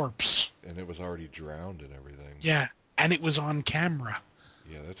corpse. And it was already drowned and everything. Yeah, and it was on camera.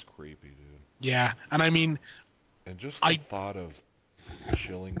 Yeah, that's creepy, dude. Yeah, and I mean, And just the thought of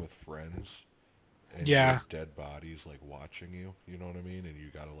chilling with friends and yeah, your dead bodies like watching you, you know what I mean? And you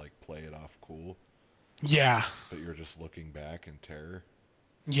gotta like play it off cool, yeah, but you're just looking back in terror.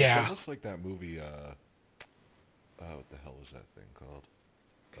 It's yeah, almost like that movie, what the hell is that thing called?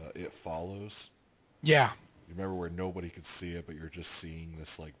 It Follows. yeah, You remember where nobody could see it, but you're just seeing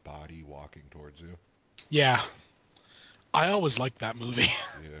this like body walking towards you? yeah. I always liked that movie.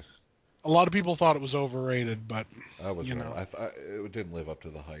 Yeah. A lot of people thought it was overrated, but I was you wrong. know, I thought it didn't live up to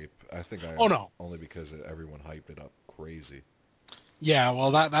the hype. I think oh no, only because everyone hyped it up crazy. yeah.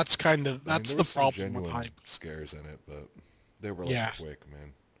 Well, that's kind of I mean, that's there the was some problem with genuine hype. scares in it, but they were like Yeah, quick,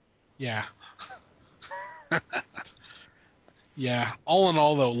 man. yeah, yeah. All in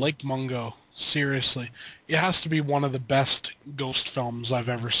all, though, Lake Mungo, seriously, it has to be one of the best ghost films I've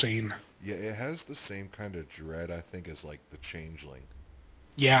ever seen. Yeah, it has the same kind of dread, I think, as like The Changeling.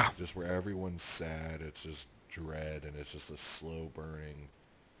 Yeah, Just where everyone's sad, it's just dread, and it's just a slow burning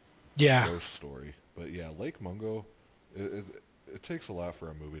yeah, ghost story. But yeah, Lake Mungo, it, it, it takes a lot for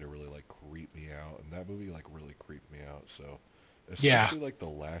a movie to really like creep me out, and that movie like really creeped me out. So, yeah, especially like the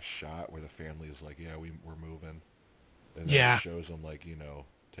last shot where the family is like, yeah, we're moving, and then it yeah, shows them like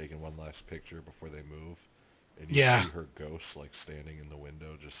taking one last picture before they move, and you yeah. see her ghost like standing in the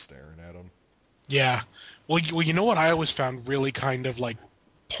window just staring at them. Yeah. Well, you know what I always found really kind of like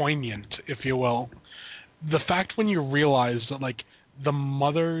poignant, if you will? The fact when you realize that like the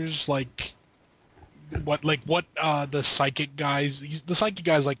mother's like what the psychic guy's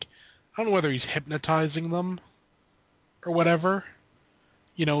like, I don't know whether he's hypnotizing them or whatever,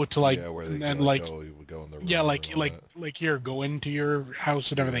 to like, Yeah, where they and like like, we would go in the room yeah, and all that. like here, go into your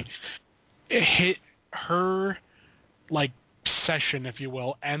house and Yeah, everything. It hit her like session, if you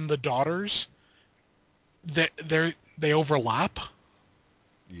will, and the daughters, they overlap.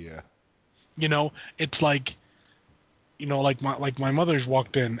 yeah, It's like, like my mother's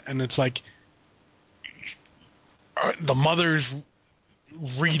walked in, and it's like the mother's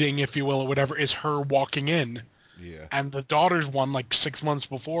reading, if you will, or whatever, is her walking in, yeah, and the daughter's one, like 6 months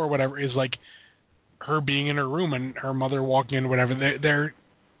before, or whatever, is like her being in her room and her mother walking in, or whatever.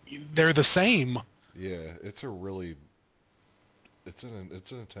 They're the same. yeah. It's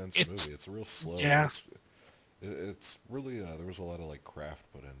an intense It's movie. It's real slow. Yeah. It's really there was a lot of like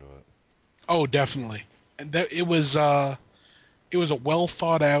craft put into it. Oh, definitely. And it was a well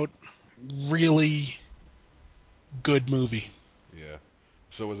thought out, really good movie. Yeah.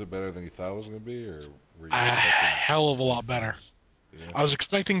 So was it better than you thought it was gonna be, or were you A expecting hell of a big lot better. things? Yeah. I was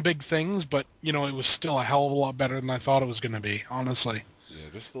expecting big things, but it was still a hell of a lot better than I thought it was going to be, honestly. Yeah,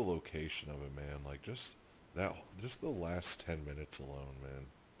 just the location of it, man. Like just the last 10 minutes alone, man.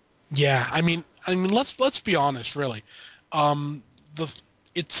 Yeah, I mean, let's be honest, really. Um, the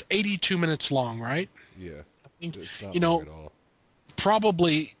It's 82 minutes long, right? Yeah. I think, It's not you long know, at all.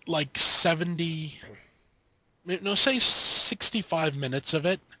 probably like say 65 minutes of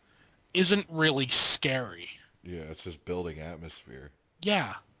it isn't really scary. Yeah, it's just building atmosphere.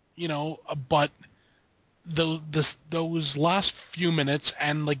 Yeah, but those last few minutes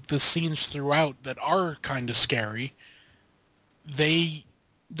and like the scenes throughout that are kind of scary, they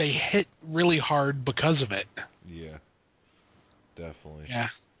they hit really hard because of it. Yeah, definitely. Yeah,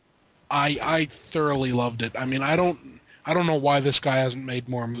 I thoroughly loved it. I mean, I don't know why this guy hasn't made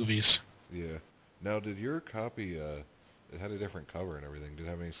more movies. Yeah. Now, did your copy it had a different cover and everything? Did it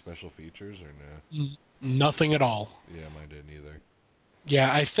have any special features or no? Nothing at all. Yeah, mine didn't either.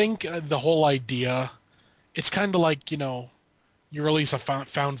 Yeah, I think the whole idea, it's kind of like, you release a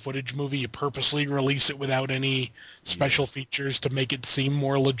found footage movie, you purposely release it without any special features to make it seem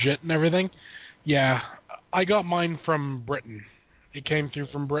more legit and everything. Yeah, I got mine from Britain. It came through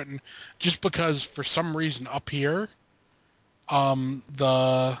from Britain just because for some reason up here,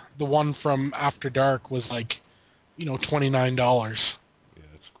 the one from After Dark was like, $29. Yeah,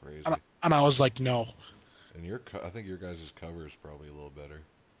 it's crazy. And I was like, no. And I think your guys' cover is probably a little better.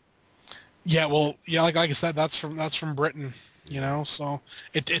 Yeah, well, yeah, like I said, that's from Britain, so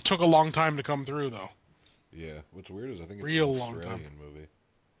it took a long time to come through though. Yeah, what's weird is I think it's Real an long Australian movie.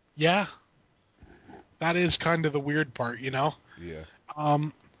 Yeah. That is kind of the weird part, Yeah.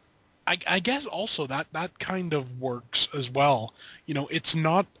 I guess also that kind of works as well. It's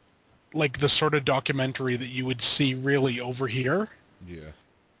not like the sort of documentary that you would see really over here. Yeah.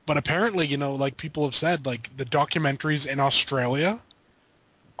 But apparently, like people have said, like the documentaries in Australia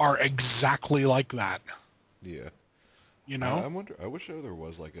are exactly like that. Yeah. I wish there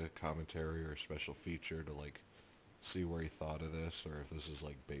was like a commentary or a special feature to like see where he thought of this or if this is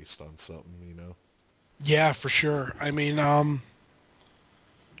like based on something. Yeah, for sure. I mean,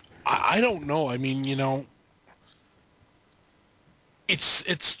 I don't know. I mean, it's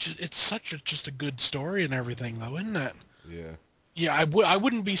just a good story and everything, though, isn't it? Yeah. Yeah, I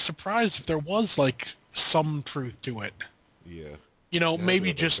wouldn't be surprised if there was like some truth to it. Yeah.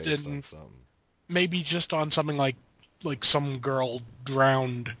 Maybe just maybe just on something like some girl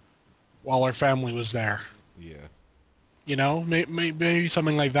drowned while her family was there. Yeah. Maybe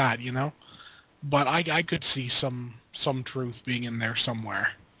something like that. But I could see some truth being in there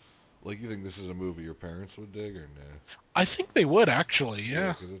somewhere. Like, you think this is a movie your parents would dig, or nah? I think they would, actually,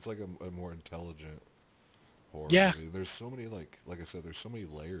 yeah. Because it's like a more intelligent horror movie. There's so many, like I said, there's so many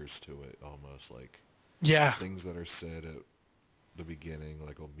layers to it, almost, like... Yeah. Things that are said at the beginning,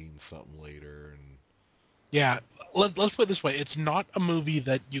 like, will mean something later, and... Yeah, let's put it this way. It's not a movie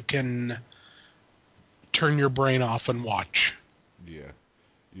that you can turn your brain off and watch. Yeah.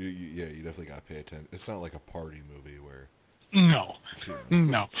 You definitely got to pay attention. It's not like a party movie where... No,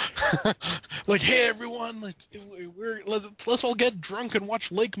 no. Like, hey everyone, like let's all get drunk and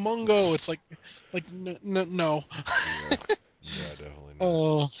watch Lake Mungo. It's like no. Yeah, definitely not.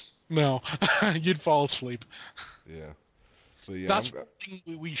 Oh no, you'd fall asleep. Yeah, but yeah, that's one thing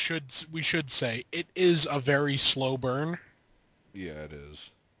we should say. It is a very slow burn. Yeah, it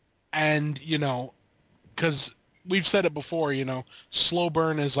is. And because we've said it before, slow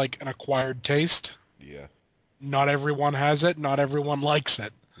burn is like an acquired taste. Yeah. Not everyone has it. Not everyone likes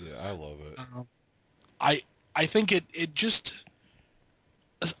it. Yeah, I love it. I think it just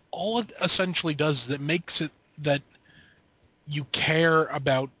all it essentially does is it makes it that you care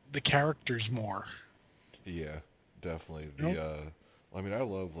about the characters more. Yeah, definitely. I mean, I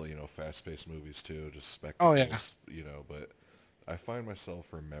love fast-paced movies too, just spectacles. Oh yeah. But I find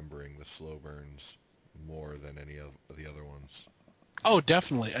myself remembering the slow burns more than any of the other ones. Oh,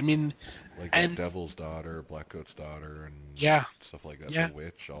 definitely. I mean, like that Devil's Daughter, Blackcoat's Daughter, and stuff like that. Yeah. The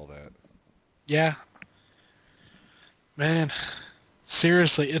Witch, all that. Yeah. Man,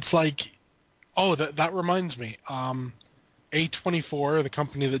 seriously, it's like, oh, that reminds me. A24, the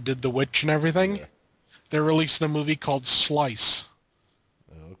company that did The Witch and everything, they're releasing a movie called Slice.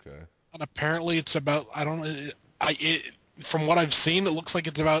 Oh, okay. And apparently it's about, I don't know, from what I've seen, it looks like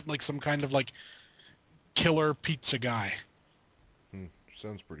it's about like some kind of like killer pizza guy.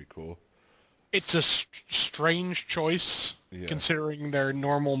 Sounds pretty cool. It's a strange choice considering their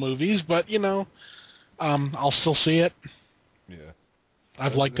normal movies, but I'll still see it. Yeah.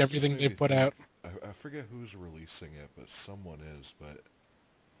 I've liked everything they put out. I forget who's releasing it, but someone is, but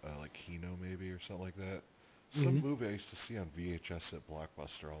like Kino maybe or something like that. Some movie I used to see on VHS at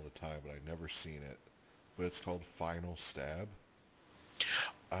Blockbuster all the time, but I'd never seen it. But it's called Final Stab.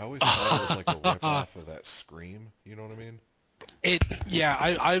 I always thought it was like a rip-off of that Scream, you know what I mean?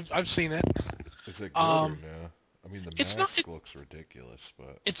 I've seen it. Is it good or no? I mean, the mask looks ridiculous,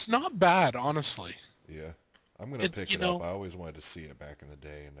 but... It's not bad, honestly. Yeah. I'm going to pick it up. I always wanted to see it back in the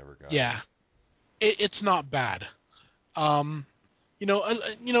day and never got it. It's not bad. Don't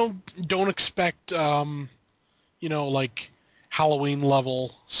expect, like Halloween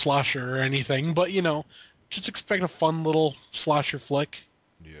level slasher or anything, but, just expect a fun little slasher flick.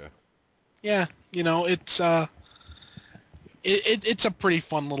 Yeah. Yeah, it's, It's a pretty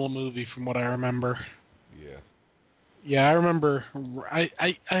fun little movie from what I remember. Yeah. Yeah, I remember. I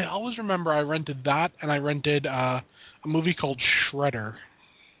always remember I rented that, and I rented a movie called Shredder.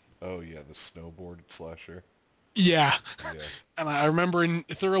 Oh yeah, the snowboard slasher. Yeah, Yeah. and I remember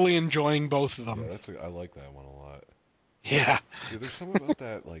thoroughly enjoying both of them. Yeah, I like that one a lot. Yeah. See, there's something about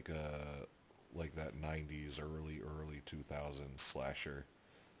that like that '90s, early 2000s slasher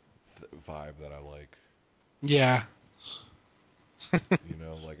vibe that I like. Yeah. You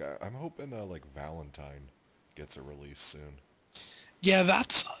know, like I'm hoping like Valentine gets a release soon. Yeah,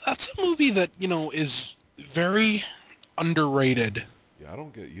 that's a movie that, is very underrated. Yeah, I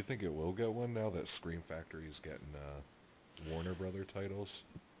don't get. You think it will get one now that Scream Factory is getting Warner Brother titles?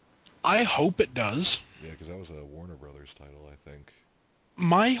 I hope it does. Yeah, because that was a Warner Brothers title, I think.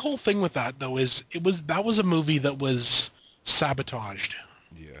 My whole thing with that though is that was a movie that was sabotaged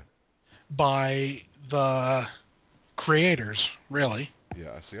Yeah. by the creators, really.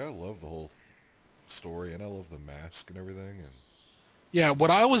 Yeah, see, I love the whole story, and I love the mask and everything. And Yeah,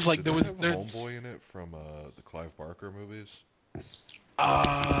 what I was like, did that have a homeboy in it from the Clive Barker movies?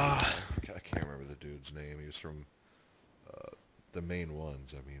 I can't remember the dude's name. He was from the main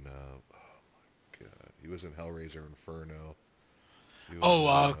ones. I mean, oh my God, he was in Hellraiser Inferno. He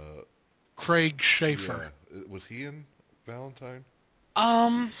was Craig Schaefer. Yeah, was he in Valentine?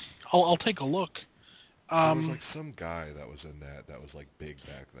 I'll take a look. There was like some guy that was in that was like big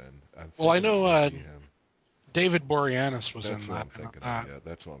back then. Well, I know David Boreanaz was that's in what that. I'm thinking of. Yeah,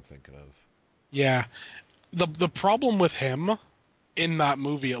 that's what I'm thinking of. Yeah, the problem with him, in that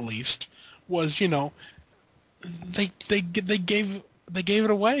movie at least, was they gave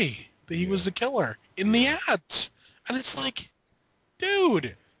it away that he was the killer in the ads, and it's like,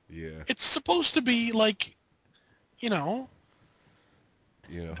 dude, yeah, it's supposed to be like, Yeah,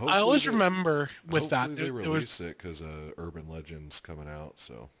 I always remember with that. Hopefully they release it because Urban Legend's coming out.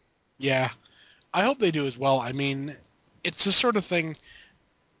 So yeah, I hope they do as well. I mean, it's the sort of thing.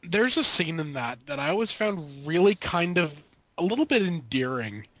 There's a scene in that I always found really kind of a little bit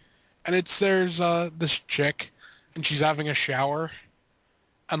endearing, and there's this chick, and she's having a shower,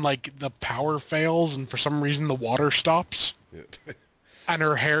 and like the power fails, and for some reason the water stops. yeah. And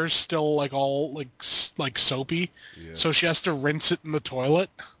her hair's still like all like soapy, so she has to rinse it in the toilet.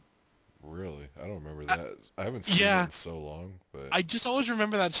 Really? I don't remember that. I haven't seen it in so long, but I just always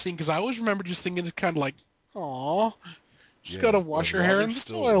remember that scene because I always remember just thinking it's kind of like, aw, she's got to wash her hair in the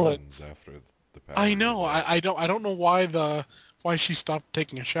toilet. After the power I know. I don't know why she stopped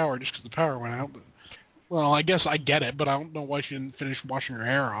taking a shower just because the power went out. But, well, I guess I get it, but I don't know why she didn't finish washing her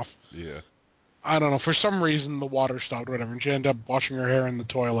hair off. Yeah. I don't know. For some reason, the water stopped or whatever, and she ended up washing her hair in the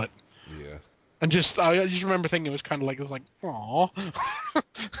toilet. Yeah. And I just remember thinking it was kind of like, aw.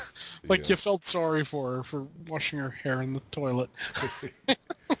 Like you felt sorry for her for washing her hair in the toilet.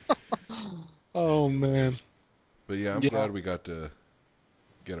 Oh, man. But yeah, I'm glad we got to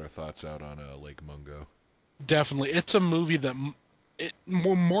get our thoughts out on Lake Mungo. Definitely. It's a movie that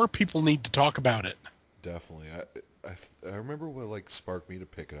more people need to talk about it. Definitely. I remember what like sparked me to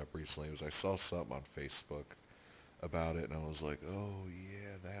pick it up recently was I saw something on Facebook about it, and I was like, oh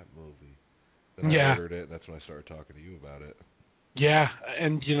yeah, that movie. Then I ordered it, and that's when I started talking to you about it. Yeah,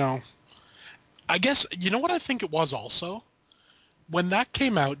 and I guess, what I think it was also? When that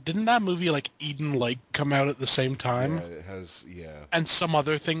came out, didn't that movie like Eden Lake come out at the same time? Yeah, it has, And some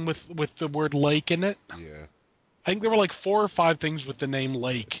other thing with the word lake in it? Yeah. I think there were like 4 or 5 things with the name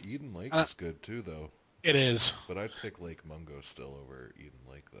lake. Eden Lake is good too, though. It is. But I'd pick Lake Mungo still over Eden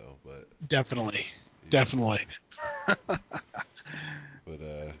Lake, though. But definitely. Definitely. But,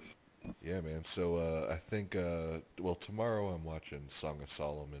 yeah, man. So, I think, well, tomorrow I'm watching Song of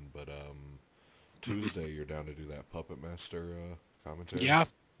Solomon, but, Tuesday you're down to do that Puppet Master, commentary? Yeah.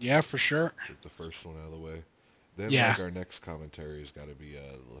 Yeah, for sure. Get the first one out of the way. Then, like, our next commentary has got to be,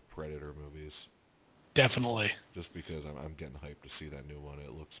 the Predator movies. Definitely. Just because I'm getting hyped to see that new one.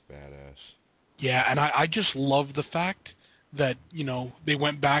 It looks badass. Yeah, and I just love the fact that, they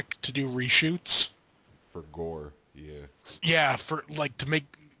went back to do reshoots. For gore, yeah. Yeah, for, like, to make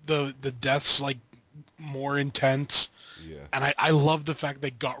the deaths, like, more intense. Yeah. And I love the fact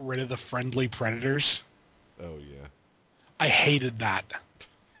they got rid of the friendly predators. Oh, yeah. I hated that.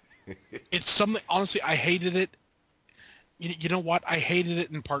 It's something, honestly, I hated it. You know what? I hated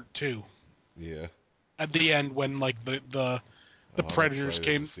it in part 2. Yeah. At the end when, like, the predators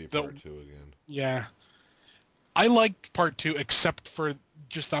came. To see part 2 again. Yeah. I liked part 2 except for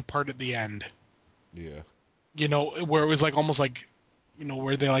just that part at the end. Yeah. Where it was like almost like,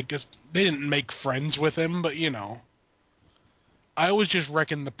 where they like just, they didn't make friends with him, but I always just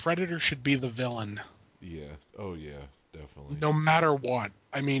reckon the Predator should be the villain. Yeah. Oh, yeah. Definitely. No matter what.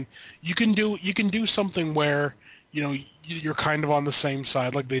 I mean, you can do something where, you're kind of on the same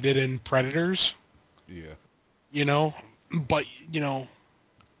side like they did in Predators. Yeah. But,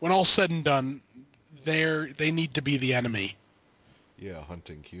 when all's said and done, they need to be the enemy. Yeah,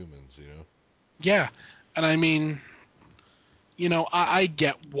 hunting humans. Yeah. And I mean, I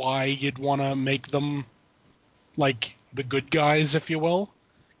get why you'd want to make them like the good guys, if you will,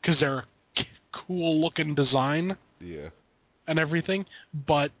 because they're cool looking design. Yeah. And everything,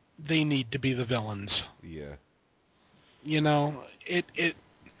 but they need to be the villains. Yeah. It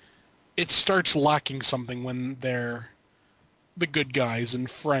starts lacking something when they're the good guys and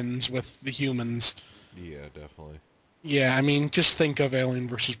friends with the humans. Yeah, definitely. Yeah, I mean, just think of Alien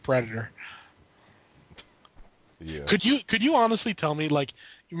versus Predator. Yeah. Could you honestly tell me, like,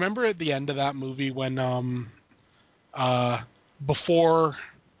 you remember at the end of that movie when before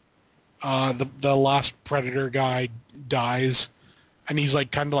the last Predator guy dies, and he's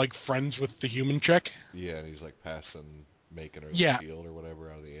like kind of like friends with the human chick? Yeah, and he's like making her the shield or whatever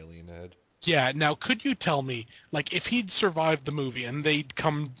out of the alien head. Yeah. Now, could you tell me, like, if he'd survived the movie and they'd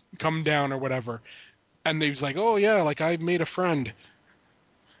come down or whatever, and they was like, oh yeah, like I made a friend.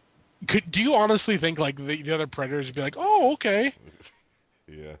 Do you honestly think like the other Predators would be like, oh okay?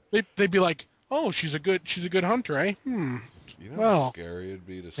 Yeah. They'd be like, oh, she's a good hunter, eh? How scary it'd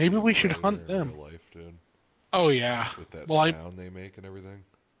be to see maybe we should hunt them in real life, dude. Oh yeah. With that sound they make and everything.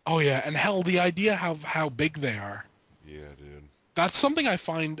 Oh yeah, and hell, the idea how big they are. Yeah, dude. That's something I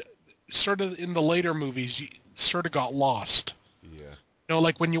find sort of in the later movies sort of got lost. Yeah.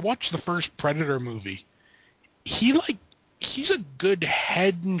 Like when you watch the first Predator movie, he's a good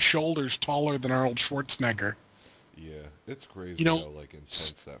head and shoulders taller than Arnold Schwarzenegger. Yeah, it's crazy how like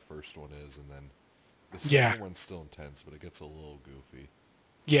intense that first one is, and then the second one's still intense, but it gets a little goofy.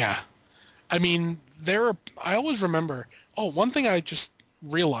 Yeah. I mean, I always remember, one thing I just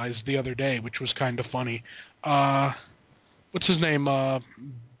realized the other day, which was kind of funny. What's his name?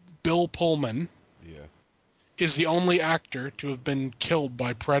 Bill Pullman. Yeah. Is the only actor to have been killed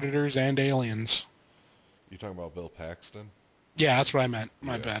by predators and aliens. You talking about Bill Paxton? Yeah, that's what I meant.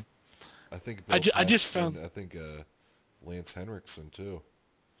 My bad. I think I just found. I think Lance Henriksen too.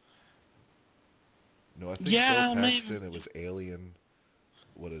 No, I think Bill Paxton. Maybe. It was Alien.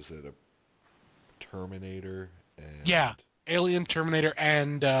 What is it? A Terminator and Alien, Terminator,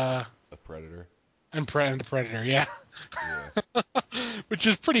 and a Predator. And Predator, yeah. Which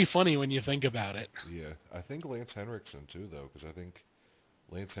is pretty funny when you think about it. Yeah, I think Lance Henriksen too, though, because I think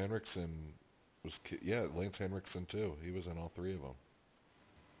Lance Henriksen was Lance Henriksen too. He was in all three of them.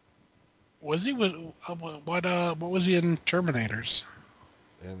 Was he? What was he in Terminators?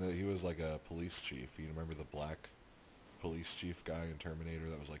 And he was like a police chief. You remember the black police chief guy in Terminator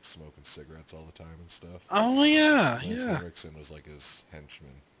that was like smoking cigarettes all the time and stuff? Oh yeah, Lance Henriksen was like his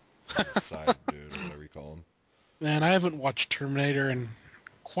henchman, his side dude, or whatever you call him. Man, I haven't watched Terminator in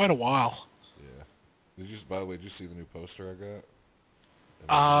quite a while. Yeah. By the way, did you see the new poster I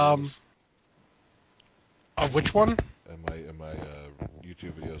got? Of which one? In my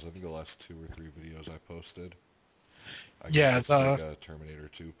YouTube videos, I think the last 2 or 3 videos I posted. It's like a Terminator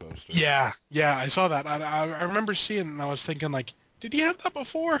 2 poster. Yeah, I saw that. I remember seeing it, and I was thinking, like, did you have that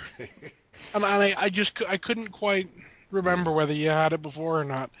before? and I couldn't quite remember whether you had it before or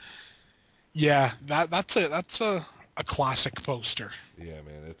not. Yeah, that's a classic poster. Yeah,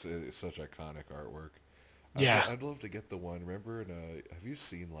 man, it's such iconic artwork. Yeah, I'd love to get the one. Remember, have you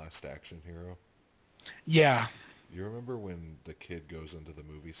seen Last Action Hero? Yeah. You remember when the kid goes into the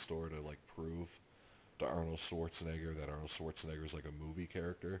movie store to like prove to Arnold Schwarzenegger that Arnold Schwarzenegger is like a movie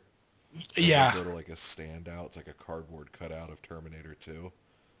character? Yeah. They go to like a standout. It's like a cardboard cutout of Terminator 2,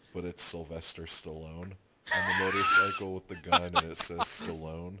 but it's Sylvester Stallone on the motorcycle with the gun, and it says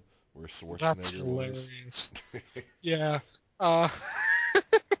Stallone where Schwarzenegger That's hilarious. was. Yeah.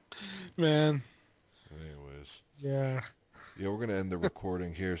 Man. Anyways. Yeah. Yeah, we're gonna end the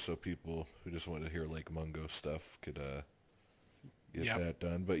recording here, so people who just wanted to hear Lake Mungo stuff could get that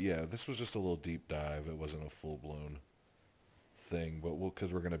done. But yeah, this was just a little deep dive. It wasn't a full blown thing, but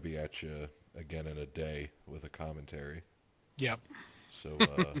because we're gonna be at you again in a day with a commentary. Yep. So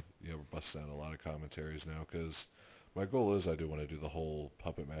we're busting out a lot of commentaries now because my goal is I do want to do the whole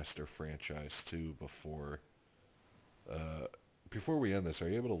Puppet Master franchise too before we end this. Are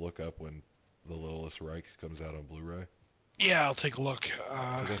you able to look up when The Littlest Reich comes out on Blu-ray? Yeah, I'll take a look.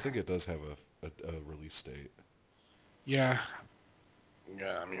 'Cause I think it does have a release date. Yeah.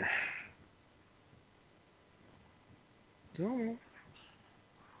 Yeah, I'm here. Go.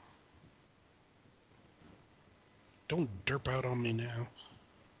 Don't derp out on me now.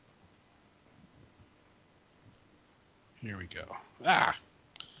 Here we go. Ah!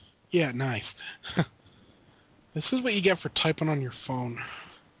 Yeah, nice. This is what you get for typing on your phone.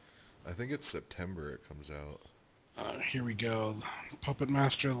 I think it's September it comes out. Here we go. Puppet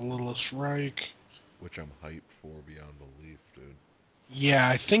Master, The Littlest Reich. Which I'm hyped for beyond belief, dude. Yeah,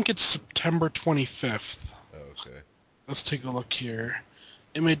 I think it's September 25th. Oh, okay. Let's take a look here.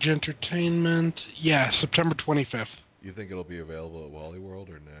 Image Entertainment. Yeah, September 25th. You think it'll be available at Wally World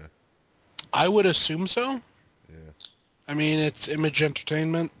or nah? I would assume so. Yeah. I mean, it's Image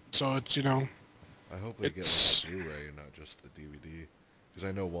Entertainment, so it's, you know... I hope they get like a Blu-ray and not just the DVD. Because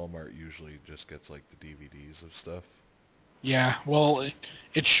I know Walmart usually just gets like the DVDs of stuff. Yeah, well,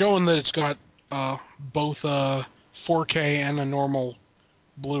 it's showing that it's got both a 4K and a normal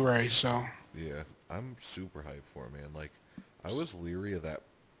Blu-ray, so... Yeah, I'm super hyped for it, man. Like, I was leery of that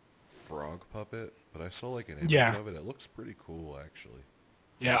frog puppet, but I saw like an image of it. It looks pretty cool, actually.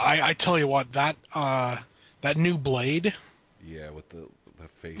 Yeah, I tell you what, that new Blade... Yeah, with the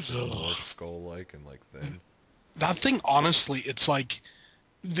face is more skull-like and like thin. That thing, honestly, it's like...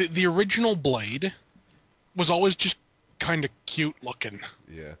 The original Blade was always just kind of cute looking.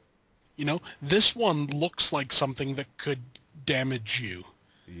 Yeah. You know, this one looks like something that could damage you.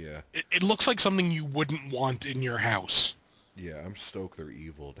 Yeah. It looks like something you wouldn't want in your house. Yeah, I'm stoked they're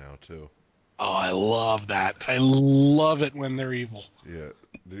evil now, too. Oh, I love that. I love it when they're evil. Yeah.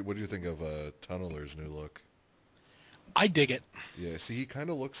 What do you think of Tunneler's new look? I dig it. Yeah, see, he kind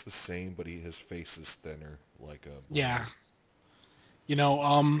of looks the same, but his face is thinner, like a... Yeah. You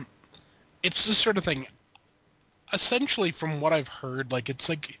know, it's the sort of thing, essentially from what I've heard, like, it's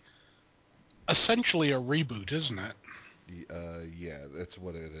like, essentially a reboot, isn't it? Yeah, that's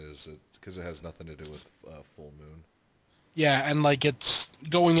what it is, because it has nothing to do with Full Moon. Yeah, and, like, it's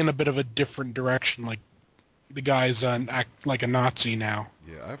going in a bit of a different direction, like, the guy's act like a Nazi now.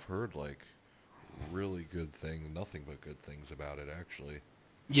 Yeah, I've heard, like, really good nothing but good things about it, actually.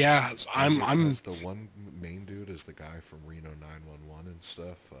 Yeah, I'm. The one main dude is the guy from Reno 911 and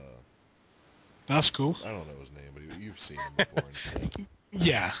stuff. That's cool. I don't know his name, but you've seen him before and stuff.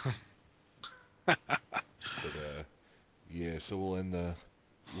 Yeah. But yeah. So we'll end the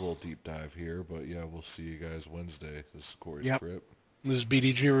little deep dive here. But yeah, we'll see you guys Wednesday. This is Corey Script. This is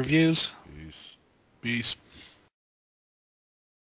BDG Reviews. Peace. Peace.